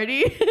y'all's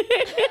party.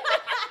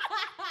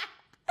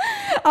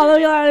 All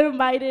of y'all are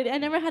invited. I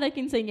never had a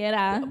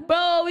quinceañera.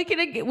 Bro, we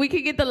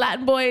can get the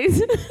Latin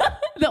boys,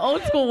 the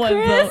old school ones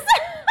though.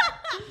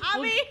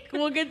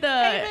 We'll get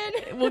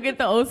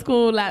the old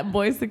school Latin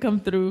boys to come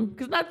through,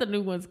 cause not the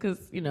new ones, cause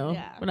you know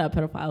we're not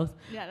pedophiles.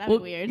 Yeah, that'd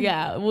be weird.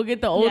 Yeah, we'll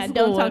get the old school.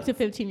 Don't talk to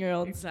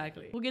 15-year-olds.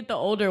 Exactly. We'll get the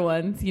older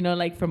ones, you know,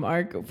 like from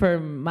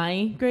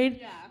my grade.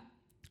 Yeah.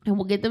 And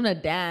we'll get them to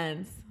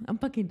dance. I'm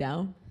fucking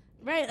down.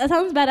 Right, that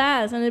sounds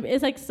badass, and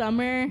it's like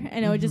summer,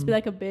 and it would just be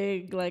like a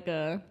big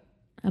a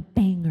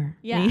banger.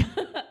 Yeah,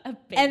 a banger.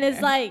 And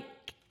it's like.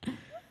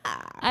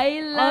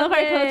 I love all of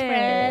our close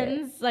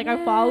friends, like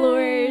our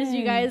followers.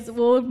 You guys,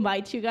 we'll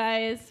invite you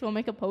guys. We'll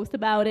make a post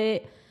about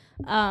it.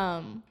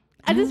 I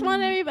just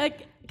want everybody,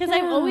 because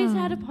I've always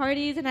had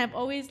parties and I've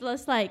always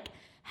just like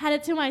had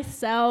it to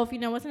myself. You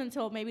know, it wasn't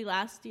until maybe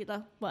last year,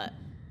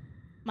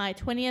 my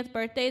 20th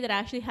birthday that I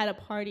actually had a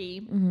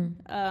party.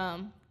 My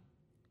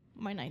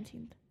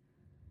 19th.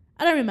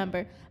 I don't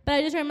remember. But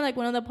I just remember like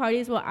one of the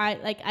parties where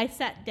I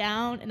sat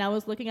down and I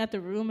was looking at the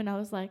room and I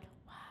was like,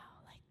 wow,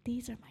 like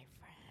these are my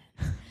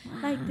friends.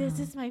 Like this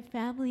is my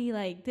family.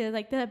 Like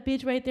that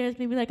bitch right there is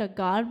maybe like a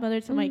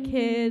godmother to my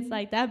kids.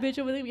 Like that bitch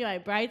over there be my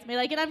bridesmaid.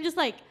 Like, and I'm just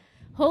like,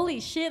 holy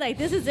shit, like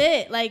this is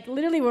it. Like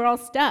literally we're all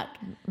stuck.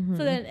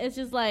 So then it's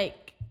just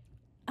like,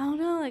 I don't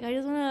know, like I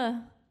just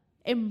wanna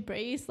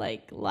embrace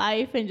like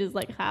life and just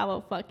like have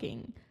a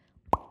fucking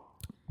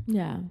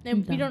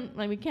and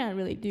we can't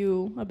really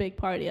do a big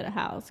party at a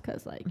house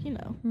because like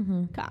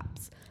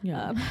cops.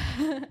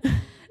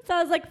 So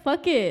I was like,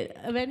 fuck it,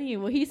 a venue.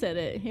 Well, he said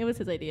it was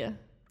his idea.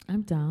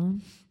 I'm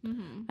down.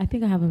 I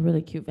think I have a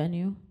really cute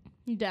venue.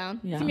 You down?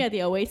 Yeah. See me at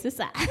the Oasis.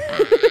 That's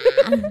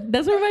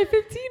where my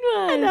 15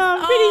 was. I know,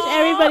 I'm pretty sure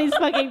everybody's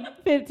fucking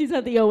 15's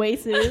at the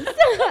Oasis.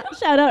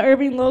 Shout out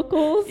Irving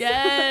Locals.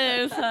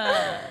 Yes.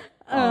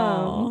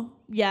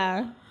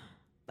 Yeah.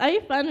 Are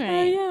you fun,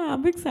 right? Yeah,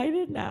 I'm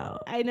excited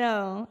now. I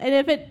know. And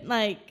if it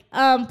like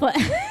but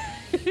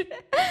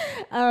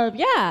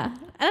yeah,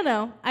 I don't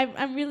know.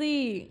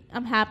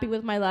 I'm happy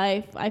with my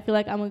life. I feel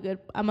like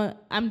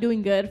I'm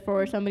doing good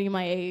for somebody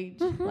my age.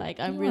 Like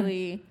I'm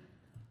really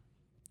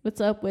what's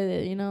up with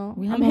it,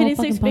 I'm hitting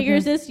 6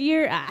 figures this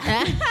year.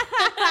 I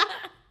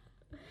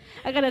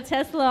got a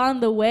Tesla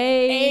on the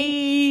way.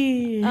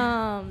 Hey.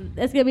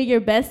 That's gonna be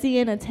your bestie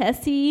and a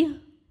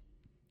Tessie.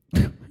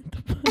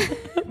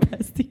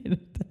 Bestie and a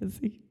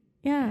Tessie.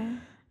 Yeah.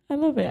 I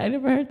love it. I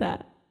never heard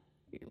that.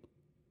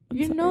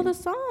 You know the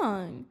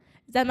song.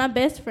 Is that my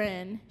best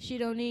friend? She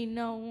don't need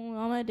no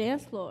on my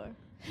dance floor.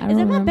 Is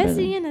that my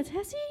bestie and a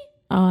Tessie?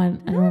 Oh, I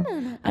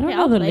don't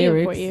know the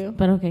lyrics. For you.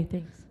 But okay,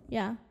 thanks.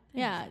 Yeah.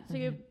 Yeah. So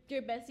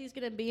your bestie's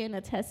gonna be in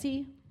a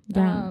Tessie.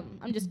 Yeah.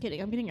 I'm just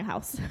kidding. I'm getting a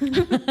house.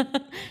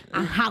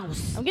 A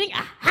house. I'm getting a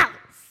house.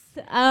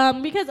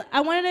 Because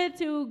I wanted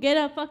to get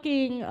a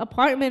fucking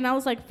apartment. And I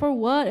was like, for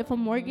what? If a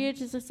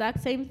mortgage is the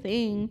exact same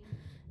thing,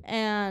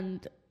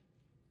 and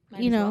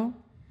I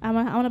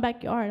want a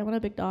backyard. I want a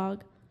big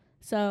dog.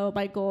 So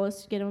my goal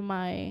is to get in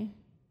my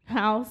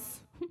house.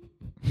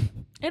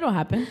 It'll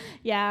happen.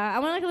 Yeah, I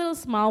want like a little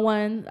small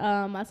one.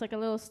 That's like a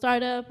little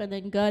startup, and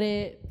then gut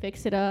it,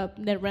 fix it up,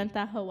 and then rent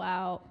that hoe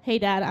out. Hey,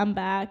 Dad, I'm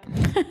back.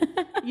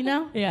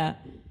 Yeah.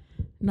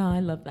 No,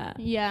 I love that.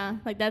 Yeah,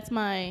 like that's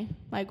my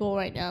goal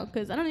right now.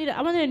 Because I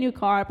wanted a new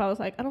car. If I was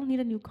like, I don't need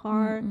a new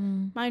car.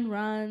 Mine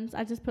runs.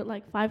 I just put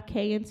like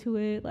 $5,000 into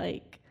it.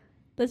 Like,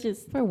 let's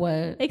just for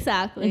what?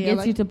 Exactly. It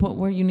gets you to put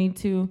where you need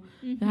to.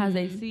 It has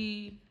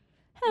AC.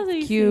 Has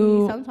AC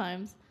cute.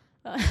 Sometimes.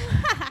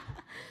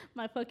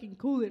 My fucking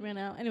coolant ran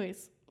out.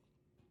 Anyways.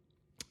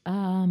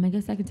 I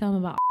guess I can tell him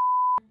about.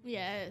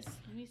 Yes.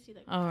 Let me see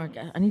that. Oh my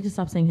God. I need to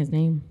stop saying his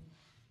name.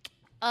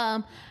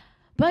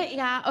 But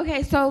yeah,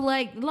 okay, so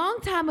like long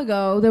time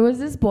ago, there was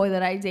this boy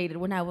that I dated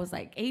when I was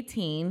like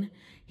 18.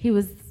 He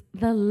was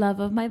the love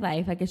of my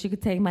life. I guess you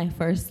could say my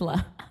first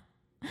love.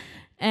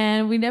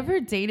 And we never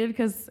dated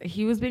because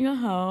he was being a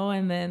hoe,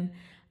 and then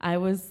I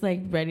was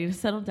like ready to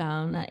settle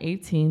down at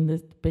 18.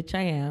 This bitch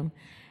I am.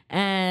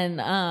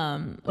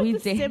 And we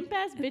dated. Simp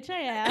ass bitch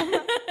I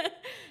am.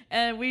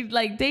 And we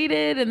like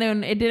dated, and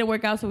then it didn't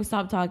work out, so we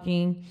stopped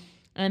talking.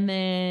 And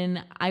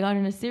then I got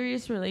in a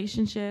serious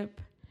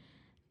relationship.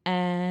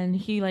 And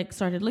he like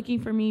started looking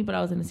for me, but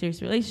I was in a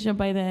serious relationship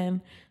by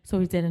then, so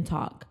we didn't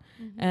talk.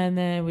 And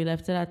then we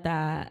left it at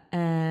that.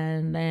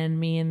 And then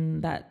me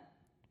and that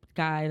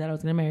guy that I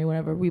was gonna marry,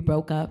 whatever, we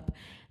broke up.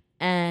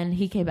 And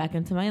he came back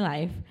into my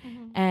life,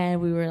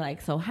 and we were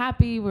like so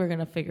happy. We were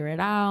gonna figure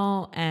it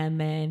out. And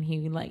then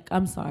he like,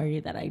 I'm sorry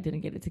that I didn't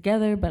get it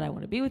together, but I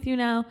want to be with you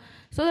now.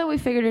 So then we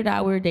figured it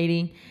out. We were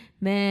dating.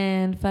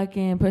 Then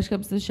fucking push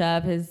comes to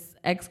shove. His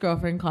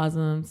ex-girlfriend calls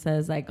him,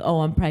 says like,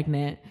 oh, I'm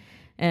pregnant.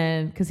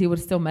 And because he would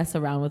still mess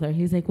around with her.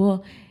 He's like,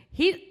 well,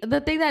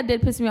 the thing that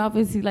did piss me off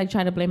is he like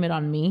trying to blame it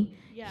on me.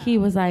 Yeah. He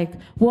was like,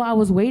 well, I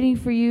was waiting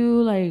for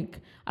you. Like,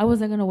 I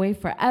wasn't going to wait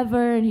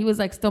forever. And he was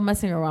like still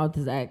messing around with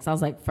his ex. I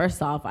was like,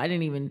 first off,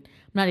 I'm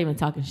not even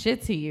talking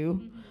shit to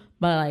you.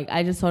 But like,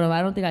 I just told him,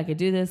 I don't think I could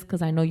do this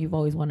because I know you've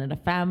always wanted a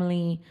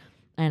family.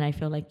 And I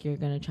feel like you're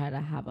going to try to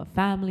have a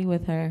family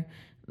with her.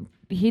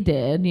 He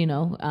did,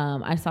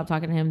 I stopped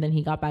talking to him. Then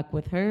he got back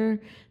with her.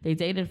 They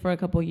dated for a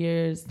couple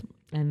years.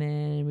 And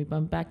then we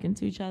bumped back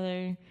into each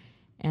other,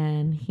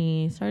 and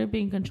he started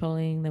being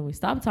controlling. Then we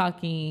stopped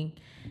talking.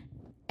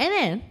 And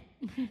then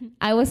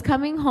I was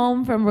coming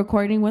home from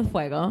recording with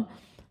Fuego,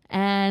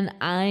 and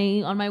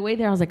on my way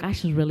there, I was like, I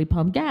should really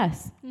pump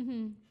gas.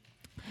 And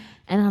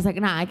I was like,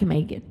 nah, I can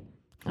make it.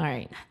 All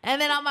right.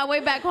 And then on my way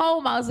back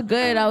home, I was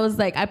good. I was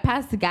like, I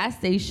passed the gas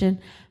station,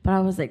 but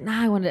I was like,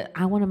 nah, I want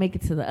to make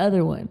it to the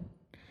other one.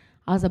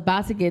 I was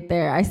about to get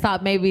there. I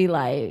stopped maybe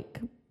like,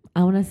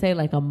 I want to say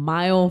like a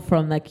mile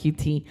from the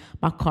QT.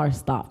 My car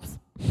stops.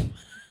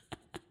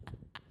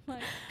 My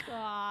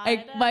God.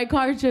 Like my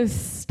car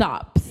just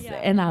stops. Yeah.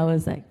 And I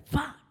was like,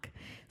 fuck.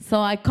 So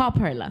I called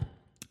Perla.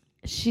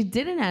 She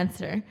didn't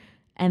answer.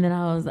 And then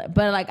I was like,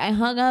 but like I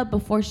hung up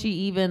before she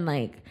even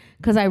like,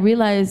 because I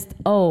realized,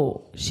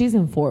 oh, she's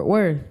in Fort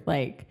Worth.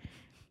 Like,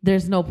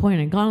 there's no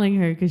point in calling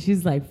her because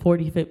she's like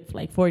 40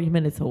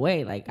 minutes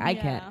away. Like I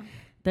can't.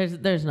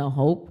 There's no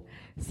hope.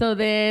 So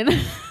then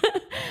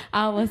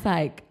I was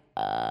like,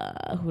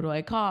 who do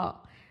I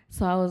call?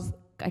 So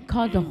I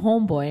called the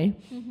homeboy,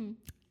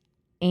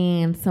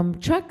 and some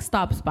truck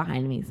stops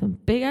behind me. Some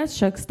big ass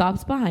truck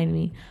stops behind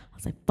me. I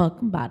was like, fuck,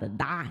 I'm about to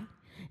die.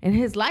 And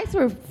his lights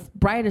were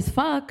bright as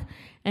fuck,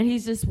 and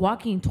he's just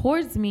walking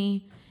towards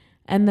me.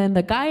 And then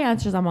the guy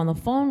answers I'm on the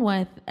phone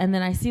with, and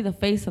then I see the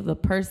face of the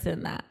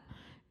person that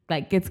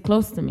like gets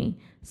close to me.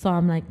 So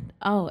I'm like,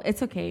 oh,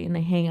 it's okay. And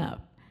I hang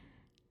up.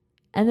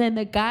 And then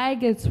the guy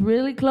gets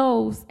really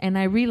close, and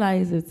I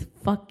realize it's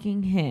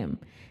fucking him.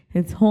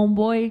 It's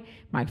homeboy,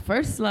 my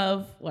first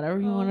love, whatever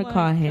you want to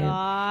call him.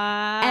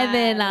 God. And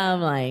then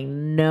I'm like,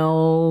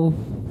 no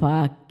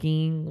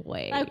fucking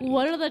way. Like,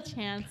 what are the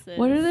chances?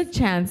 What are the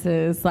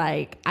chances?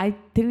 Like,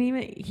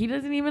 he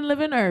doesn't even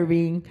live in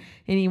Irving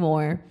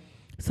anymore.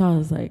 So I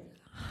was like,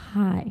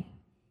 hi.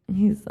 And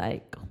he's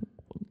like,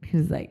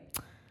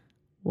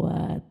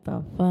 what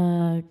the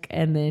fuck?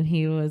 And then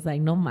he was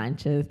like, no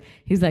manches.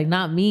 He's like,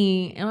 not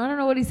me. And I don't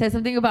know what he said.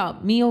 Something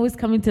about me always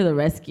coming to the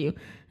rescue.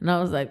 And I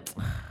was like,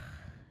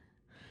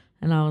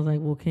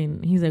 well,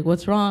 he's like,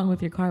 what's wrong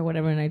with your car?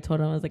 Whatever. And I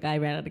told him, I was like, I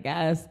ran out of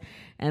gas.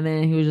 And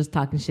then he was just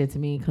talking shit to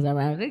me because I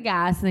ran out of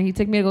gas. And then he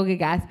took me to go get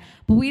gas.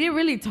 But we didn't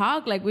really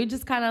talk. Like, we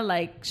just kind of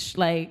like,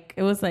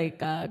 it was like,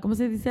 ¿cómo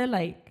se dice?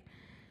 Like,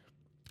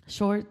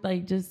 short,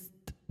 like just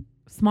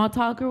small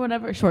talk or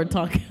whatever. Short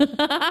talk.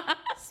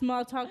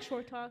 Small talk,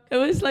 short talk. It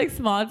was like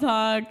small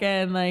talk,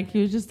 and like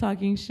he was just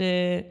talking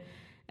shit.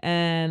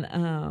 And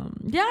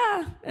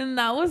yeah. And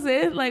that was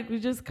it. Like, we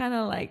just kind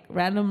of like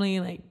randomly,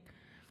 like,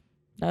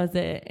 that was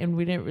it. And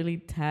we didn't really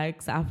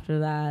text after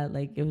that.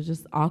 Like, it was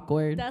just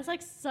awkward. That's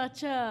like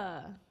such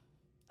a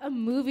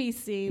movie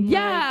scene.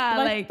 Yeah,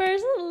 like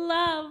first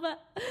love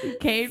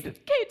came to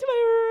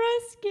my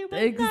rescue,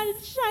 but not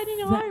in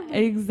shining armor.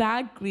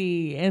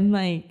 Exactly. And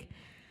like,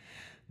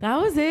 that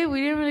was it.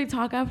 We didn't really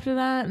talk after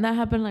that. And that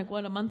happened like,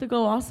 what, a month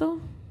ago also?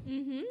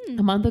 Mm-hmm.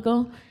 A month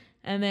ago.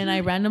 And then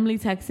I randomly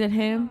texted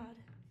him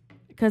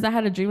because I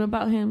had a dream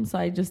about him. So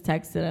I just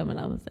texted him and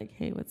I was like,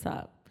 hey, what's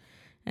up?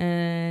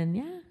 And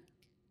yeah.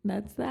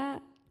 That's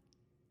that.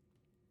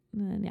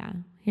 And yeah,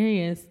 here he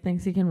is.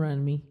 Thinks he can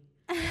run me.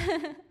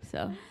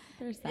 So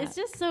there's that. It's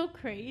just so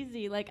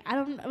crazy. Like,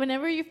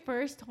 whenever you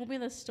first told me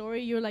the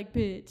story, you were like,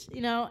 bitch,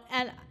 you know?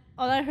 And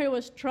all I heard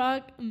was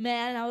truck,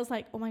 man. I was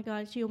like, oh my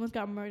God, she almost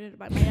got murdered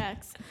by my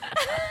ex.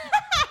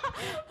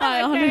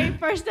 My very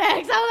first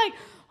ex. I was like,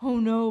 oh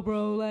no,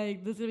 bro.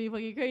 Like, this is gonna be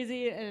fucking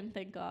crazy. And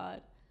thank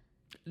God.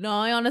 No,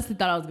 I honestly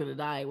thought I was gonna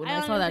die. When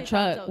I saw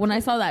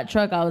that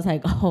truck, I was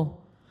like, oh,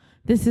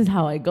 this is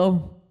how I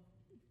go.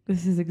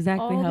 This is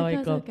exactly how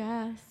I go.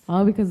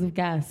 All because of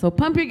gas. So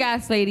pump your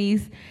gas,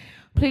 ladies.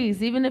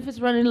 Please, even if it's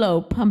running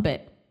low, pump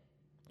it.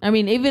 I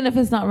mean, even if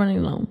it's not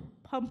running low.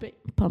 Pump it.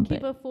 Pump it.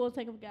 Keep a full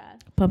tank of gas.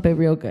 Pump it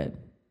real good.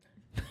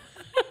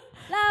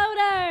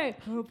 Louder.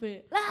 Pump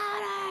it.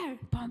 Louder.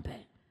 Pump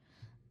it.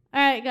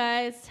 All right,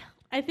 guys.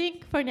 I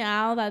think for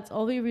now, that's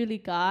all we really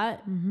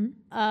got.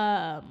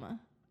 Mm-hmm.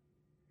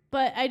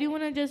 But I do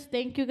want to just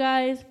thank you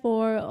guys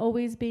for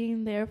always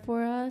being there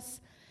for us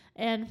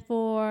and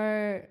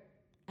for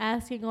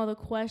asking all the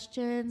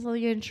questions, all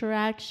your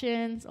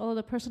interactions, all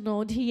the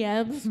personal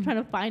DMs, trying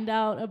to find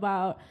out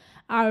about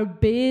our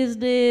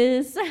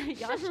business.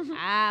 Y'all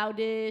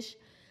childish.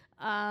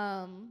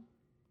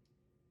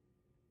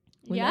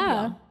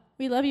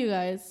 We love you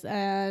guys.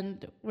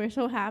 And we're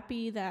so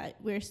happy that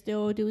we're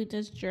still doing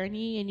this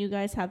journey and you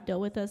guys have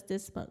dealt with us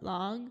this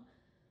long.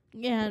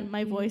 And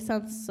my voice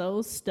sounds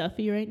so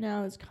stuffy right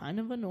now. It's kind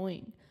of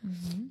annoying.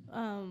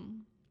 Mm-hmm.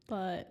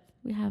 But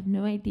we have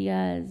new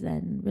ideas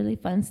and really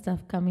fun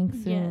stuff coming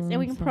soon. Yes, and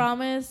we can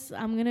promise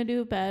I'm going to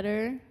do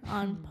better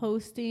on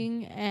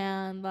posting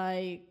and,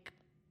 like,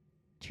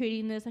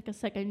 treating this like a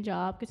second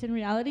job. Because in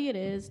reality, it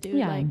is, dude.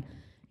 Yeah. Like,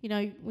 you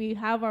know, we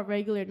have our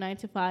regular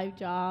 9-to-5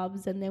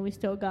 jobs, and then we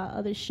still got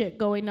other shit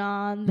going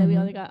on. Then we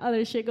other got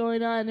other shit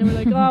going on. And then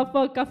we're like, oh,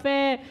 fuck,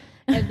 cafe.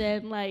 And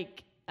then,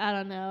 like, I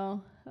don't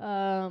know.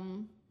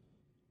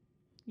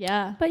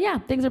 Yeah. But, yeah,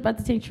 things are about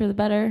to change for the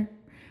better.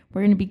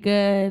 We're going to be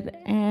good.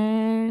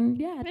 And,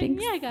 yeah,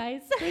 thanks. Yeah,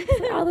 guys. Thanks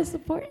for all the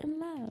support and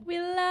love. We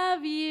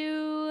love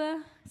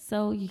you.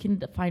 So you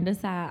can find us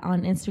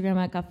on Instagram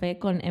at Café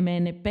con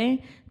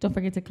MNP. Don't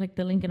forget to click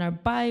the link in our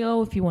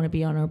bio if you want to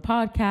be on our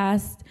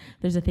podcast.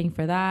 There's a thing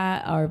for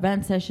that. Our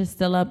event session is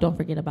still up. Don't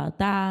forget about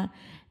that.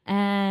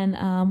 And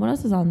what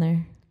else is on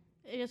there?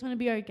 You just want to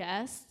be our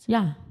guest.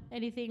 Yeah.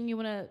 Anything you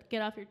want to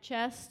get off your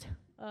chest.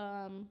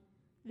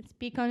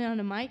 Speak on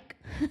the mic.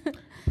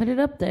 Put it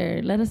up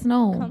there. Let us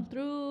know. Come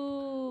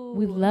through.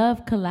 We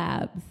love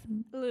collabs.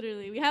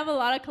 Literally. We have a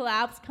lot of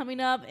collabs coming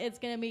up. It's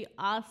going to be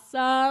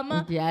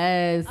awesome.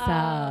 Yes.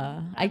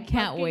 I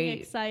can't wait.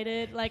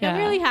 Excited. Like, yeah. I'm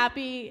really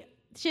happy.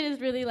 Shit is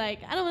really, like,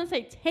 I don't want to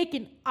say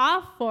taken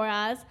off for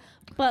us,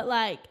 but,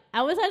 like,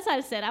 I was outside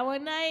of Seda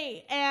one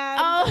night,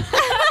 and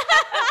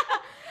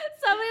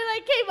somebody,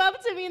 like, came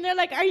up to me, and they're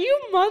like, are you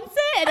Monse?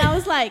 And I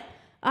was like,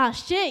 ah,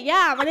 shit,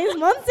 yeah, my name's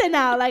Monse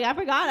now. Like, I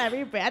forgot I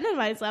rebranded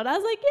myself. And I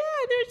was like,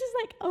 yeah. And they were just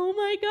like, oh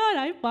my God,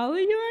 I follow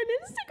you on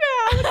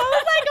Instagram. And I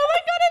was like, oh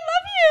my God, I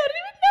love you. I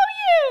didn't even know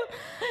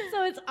you.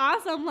 So it's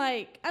awesome.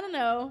 Like, I don't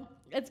know.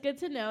 It's good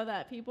to know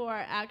that people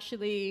are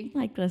actually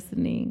like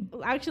listening.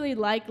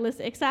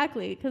 Listen.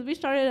 Exactly. Because we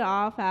started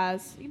off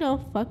as,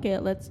 fuck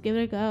it. Let's give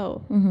it a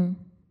go. Mm-hmm.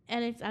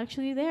 And it's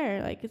actually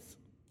there. Like,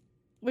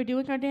 we're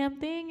doing our damn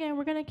thing, and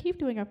we're going to keep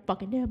doing our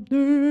fucking damn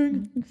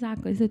thing.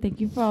 Exactly. So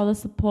thank you for all the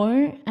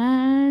support.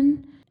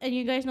 And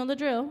you guys know the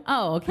drill.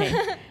 Oh, okay.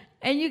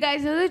 And you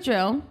guys know the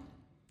drill.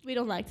 We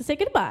don't like to say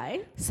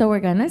goodbye. So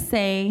we're going to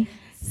say,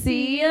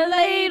 see you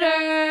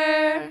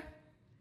later.